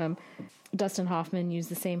and Dustin Hoffman use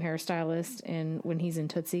the same hairstylist when he's in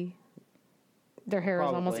Tootsie. Their hair is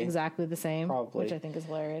almost exactly the same, which I think is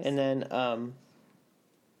hilarious. And then,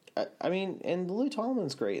 and Lily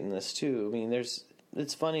Tomlin's great in this too. I mean,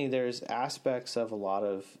 it's funny. There's aspects of a lot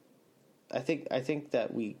of. I think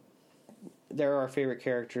that there are our favorite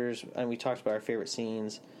characters, and we talked about our favorite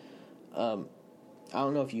scenes. I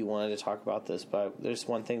don't know if you wanted to talk about this, but there's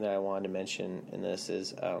one thing that I wanted to mention in this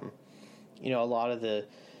is, a lot of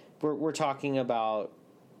we're talking about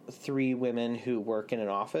 3 women who work in an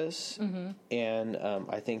office, and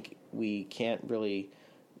I think we can't really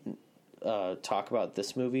talk about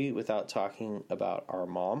this movie without talking about our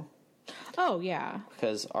mom. Oh, yeah.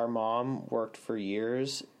 Because our mom worked for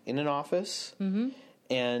years in an office,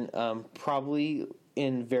 and probably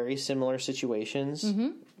in very similar situations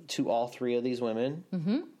to all 3 of these women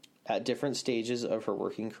at different stages of her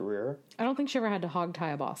working career. I don't think she ever had to hog tie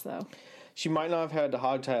a boss, though. She might not have had to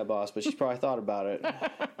hog tie a boss, but she's probably thought about it.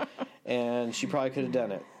 And she probably could have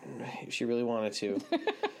done it if she really wanted to.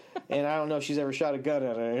 And I don't know if she's ever shot a gun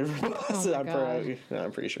at any of her bosses.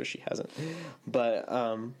 I'm pretty sure she hasn't. But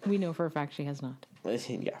we know for a fact she has not.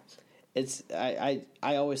 Yeah, it's I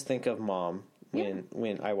always think of Mom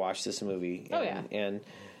when I watch this movie. And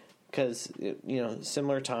because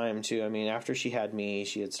similar time to, I mean, after she had me,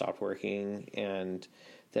 she had stopped working and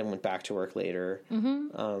then went back to work later.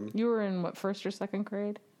 You were in what, 1st or 2nd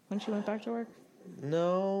grade when she went back to work?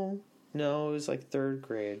 No, it was like 3rd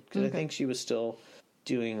grade because I think she was still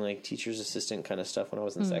doing like teacher's assistant kind of stuff when I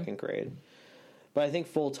was in 2nd grade. But I think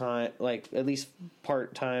full time, like at least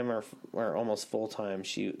part time or almost full time,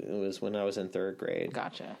 it was when I was in 3rd grade.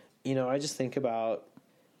 Gotcha. I just think about,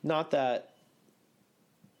 not that,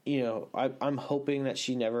 I'm hoping that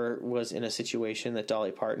she never was in a situation that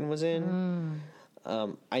Dolly Parton was in.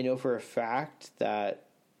 I know for a fact that,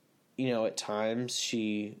 at times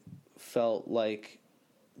she felt like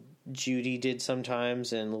Judy did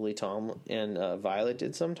sometimes, and Lily Tomlin and Violet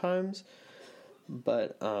did sometimes.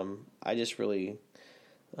 But I just really,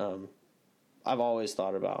 I've always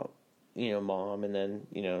thought about, Mom, and then,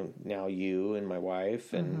 now you and my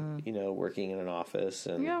wife, and, working in an office,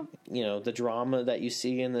 and, the drama that you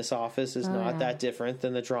see in this office is not that different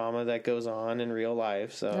than the drama that goes on in real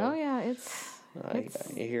life. So, I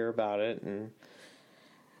hear about it, and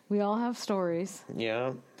we all have stories.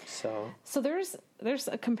 Yeah. So there's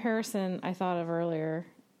a comparison I thought of earlier,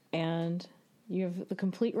 and you have the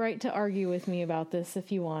complete right to argue with me about this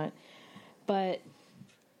if you want. But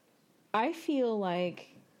I feel like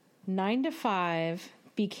 9 to 5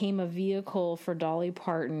 became a vehicle for Dolly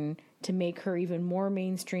Parton to make her even more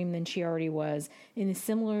mainstream than she already was, in a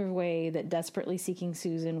similar way that Desperately Seeking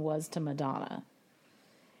Susan was to Madonna.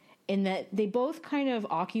 In that they both kind of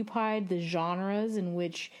occupied the genres in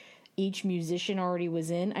which each musician already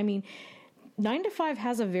was in. I mean, 9 to 5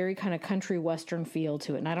 has a very kind of country western feel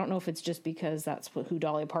to it, and I don't know if it's just because that's who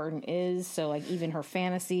Dolly Parton is. So like even her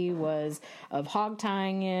fantasy was of hog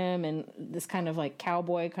tying him and this kind of like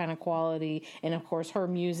cowboy kind of quality, and of course her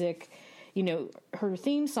music, you know, her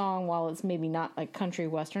theme song, while it's maybe not like country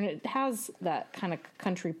western, it has that kind of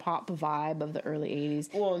country pop vibe of the early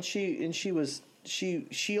 80s. Well, and she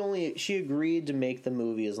agreed to make the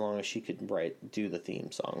movie as long as she could do the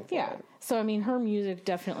theme song for it. So I mean her music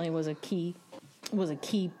definitely was a key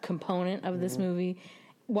component of this movie.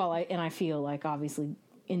 I feel like obviously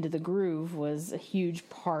Into the Groove was a huge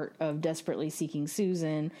part of Desperately Seeking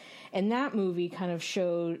Susan, and that movie kind of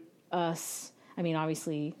showed us, I mean,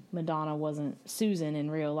 obviously Madonna wasn't Susan in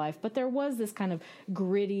real life, but there was this kind of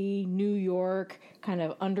gritty New York kind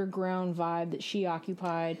of underground vibe that she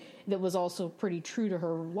occupied that was also pretty true to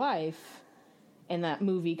her life. And that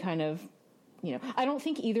movie kind of, you know, I don't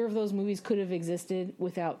think either of those movies could have existed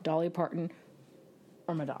without Dolly Parton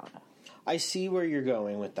or Madonna. I see where you're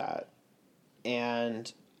going with that,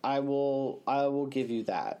 and I will give you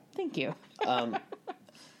that. Thank you.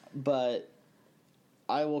 But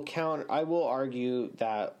I will argue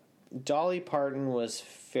that Dolly Parton was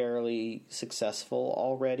fairly successful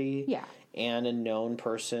already. Yeah. And a known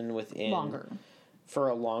person for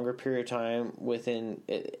a longer period of time within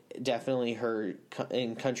definitely her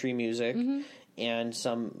in country music and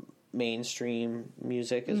some mainstream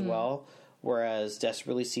music as well. Whereas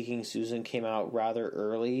Desperately Seeking Susan came out rather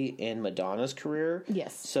early in Madonna's career.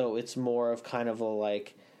 Yes. So it's more of kind of a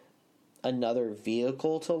like another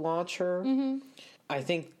vehicle to launch her. Mm-hmm. I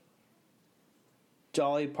think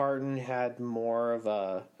Dolly Parton had more of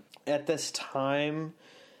a... At this time,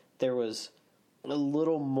 there was a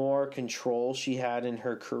little more control she had in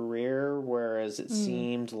her career, whereas it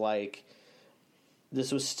seemed like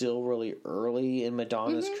this was still really early in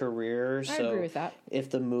Madonna's career. So I agree with that. If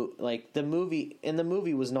the movie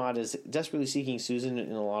was not as... Desperately Seeking Susan,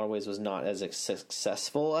 in a lot of ways, was not as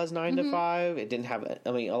successful as 9 to 5. It didn't have...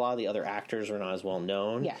 I mean, a lot of the other actors were not as well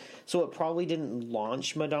known. Yeah. So it probably didn't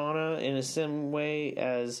launch Madonna in the same way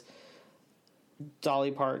as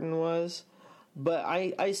Dolly Parton was. But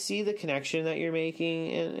I see the connection that you're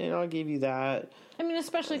making, and I'll give you that. I mean,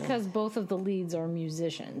 especially because both of the leads are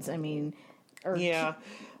musicians. I mean... Yeah,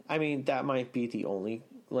 I mean, that might be the only,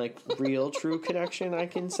 like, real true connection I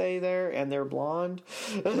can say there, and they're blonde.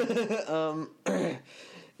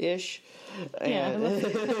 Ish. Yeah,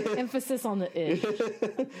 emphasis on the ish.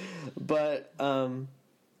 But, I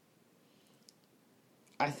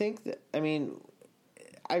think that, I mean,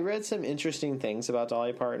 I read some interesting things about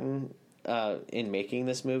Dolly Parton in making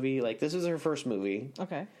this movie. Like, this was her first movie.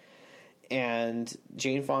 Okay. And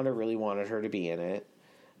Jane Fonda really wanted her to be in it.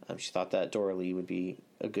 She thought that Dora Lee would be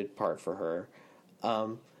a good part for her.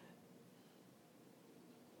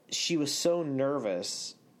 She was so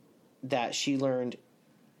nervous that she learned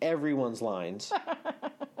everyone's lines.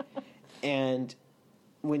 And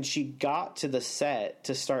when she got to the set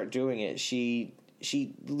to start doing it, she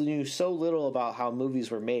knew so little about how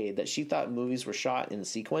movies were made that she thought movies were shot in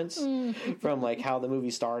sequence from like how the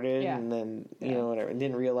movie started and then you know whatever, and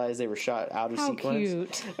didn't realize they were shot out of sequence.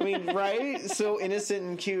 Cute. I mean, right? So innocent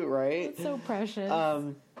and cute, right? It's so precious.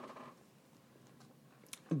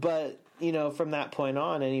 But you know, from that point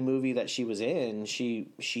on, any movie that she was in, she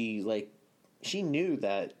knew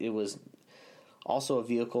that it was also a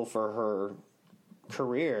vehicle for her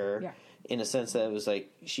career. Yeah. In a sense that it was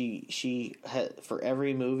like she had, for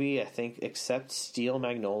every movie, I think, except Steel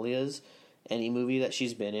Magnolias, any movie that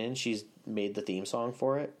she's been in, she's made the theme song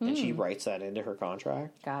for it, and she writes that into her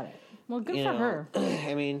contract. Got it. Well, good for her.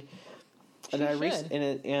 I mean,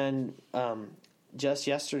 just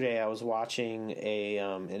yesterday I was watching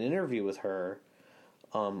an interview with her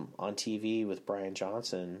on TV with Brian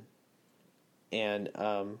Johnson, and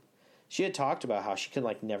she had talked about how she can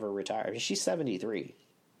like never retire. I mean, she's 73.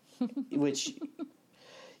 Which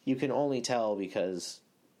you can only tell because,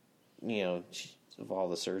 you know, of all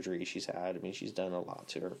the surgery she's had. I mean, she's done a lot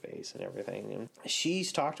to her face and everything. And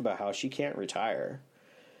she's talked about how she can't retire.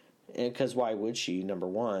 Because why would she? Number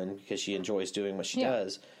one, because she enjoys doing what she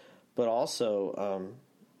does. But also,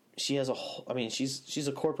 she has she's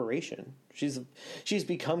a corporation. She's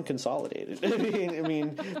become consolidated. I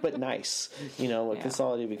mean, but nice. You know what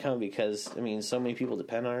consolidated become, because I mean, so many people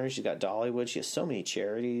depend on her. She's got Dollywood. She has so many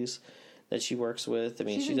charities that she works with. I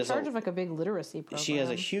mean, she's in charge of like a big literacy program. She has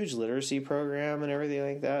a huge literacy program and everything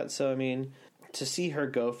like that. So I mean, to see her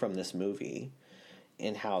go from this movie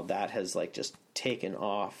and how that has like just taken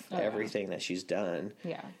off everything that she's done.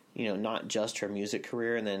 Yeah. You know, not just her music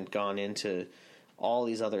career, and then gone into all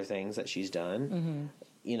these other things that she's done. Mm-hmm.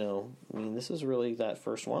 You know, I mean, this is really that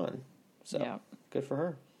first one. So Yeah. good for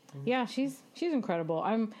her. Yeah, she's incredible.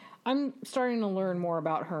 I'm starting to learn more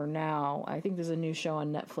about her now. I think there's a new show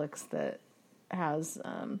on Netflix that has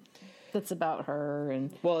that's about her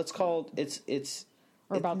and Well, it's called it's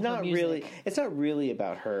or about it's her not music. really it's not really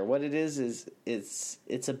about her. What it is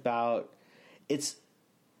it's about it's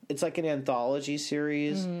like an anthology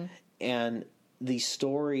series, and the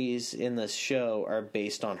stories in the show are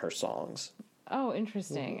based on her songs. Oh,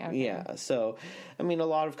 interesting. Okay. Yeah, so I mean, a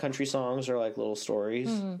lot of country songs are like little stories,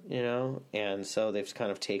 you know, and so they've kind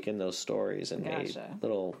of taken those stories and made Gotcha.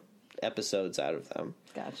 little episodes out of them.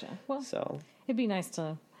 Gotcha. Well, So it'd be nice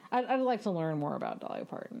to. I'd like to learn more about Dolly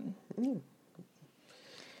Parton.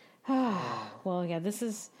 Well, yeah,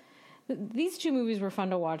 these two movies were fun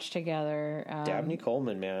to watch together. Dabney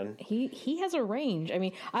Coleman, man, He has a range. I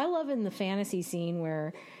mean, I love in the fantasy scene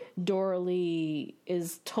where Dora Lee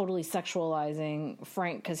is totally sexualizing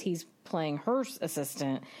Frank because he's playing her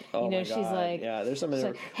assistant. Oh, you know, my she's God. like, Yeah, there's some of she's the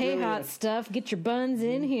like, hey, really- hot stuff, get your buns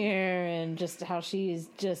in here, and just how she's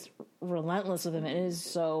just relentless with him. It is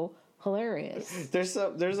so hilarious. There's a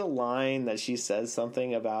line that she says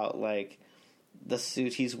something about like the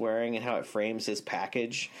suit he's wearing and how it frames his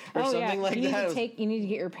package or something like you need that. you need to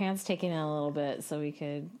get your pants taken in a little bit so we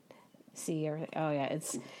could see everything. Oh yeah,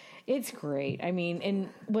 it's great. I mean, and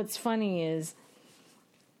what's funny is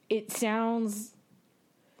it sounds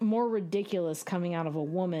more ridiculous coming out of a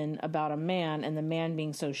woman about a man and the man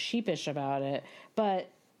being so sheepish about it, but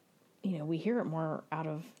you know, we hear it more out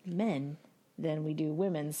of men than we do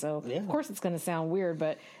women. So Yeah. of course it's going to sound weird,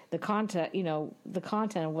 but the content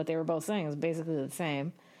of what they were both saying is basically the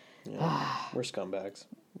same. We're scumbags.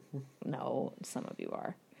 No, some of you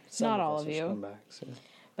are. Some Not all us of are you. Scumbags, yeah.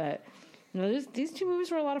 But you know, these two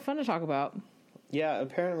movies were a lot of fun to talk about. Yeah,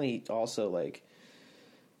 apparently also like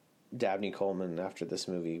Dabney Coleman after this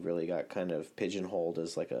movie really got kind of pigeonholed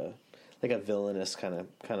as like a villainous kind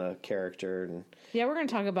of character, and Yeah, we're going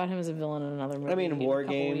to talk about him as a villain in another movie. I mean in a War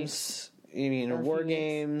couple Games. weeks. You mean Or a War few weeks.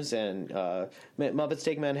 Games and Muppets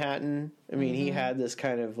Take Manhattan. I mean, he had this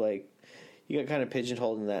kind of like he got kind of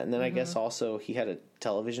pigeonholed in that, and then I guess also he had a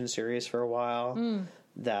television series for a while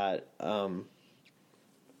that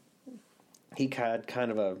he had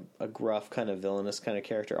kind of a gruff, kind of villainous kind of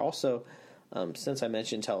character. Also, since I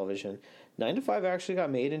mentioned television, 9 to 5 actually got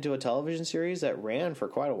made into a television series that ran for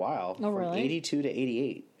quite a while, Oh, from really? 82 to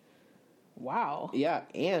 88. Wow. Yeah,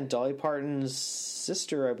 and Dolly Parton's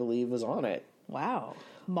sister, I believe, was on it. Wow.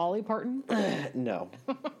 Molly Parton? No,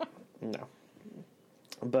 no,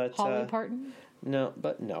 but Holly Parton? no,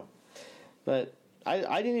 but I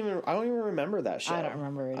don't even remember that show. I don't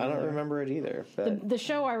remember it I don't either. remember it either. But The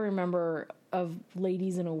show I remember of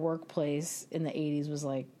ladies in a workplace in the 80s was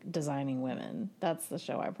like Designing Women. That's the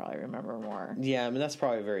show I probably remember more. yeah, I mean that's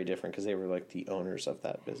probably very different because they were like the owners of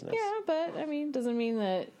that business. Yeah, but I mean, doesn't mean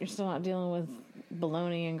that you're still not dealing with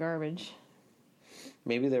baloney and garbage.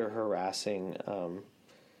 Maybe they were harassing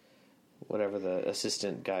whatever the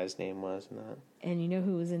assistant guy's name was in that. And you know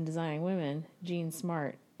who was in Designing Women? Jean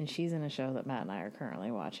Smart. And she's in a show that Matt and I are currently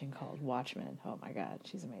watching called Watchmen. Oh my God,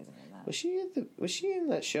 she's amazing in that. Was she in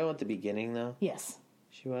that show at the beginning though? Yes.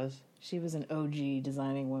 She was? She was an OG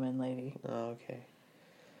Designing Women lady. Oh, okay.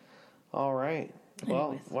 All right.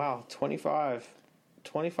 Well, Anyways. wow, 25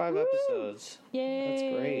 episodes. Yay! That's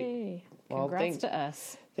great. Well, Congrats to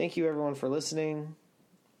us. Thank you everyone for listening.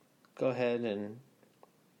 Go ahead and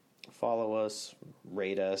follow us,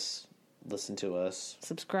 rate us, listen to us.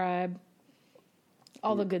 Subscribe.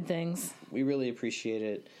 All the good things. We really appreciate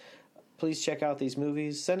it. Please check out these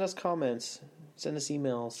movies. Send us comments. Send us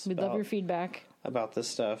emails. We'd love your feedback. about this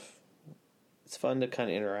stuff. It's fun to kind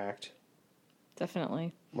of interact.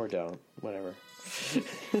 Definitely. Or don't. Whatever.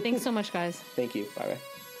 Thanks so much, guys. Thank you. Bye-bye.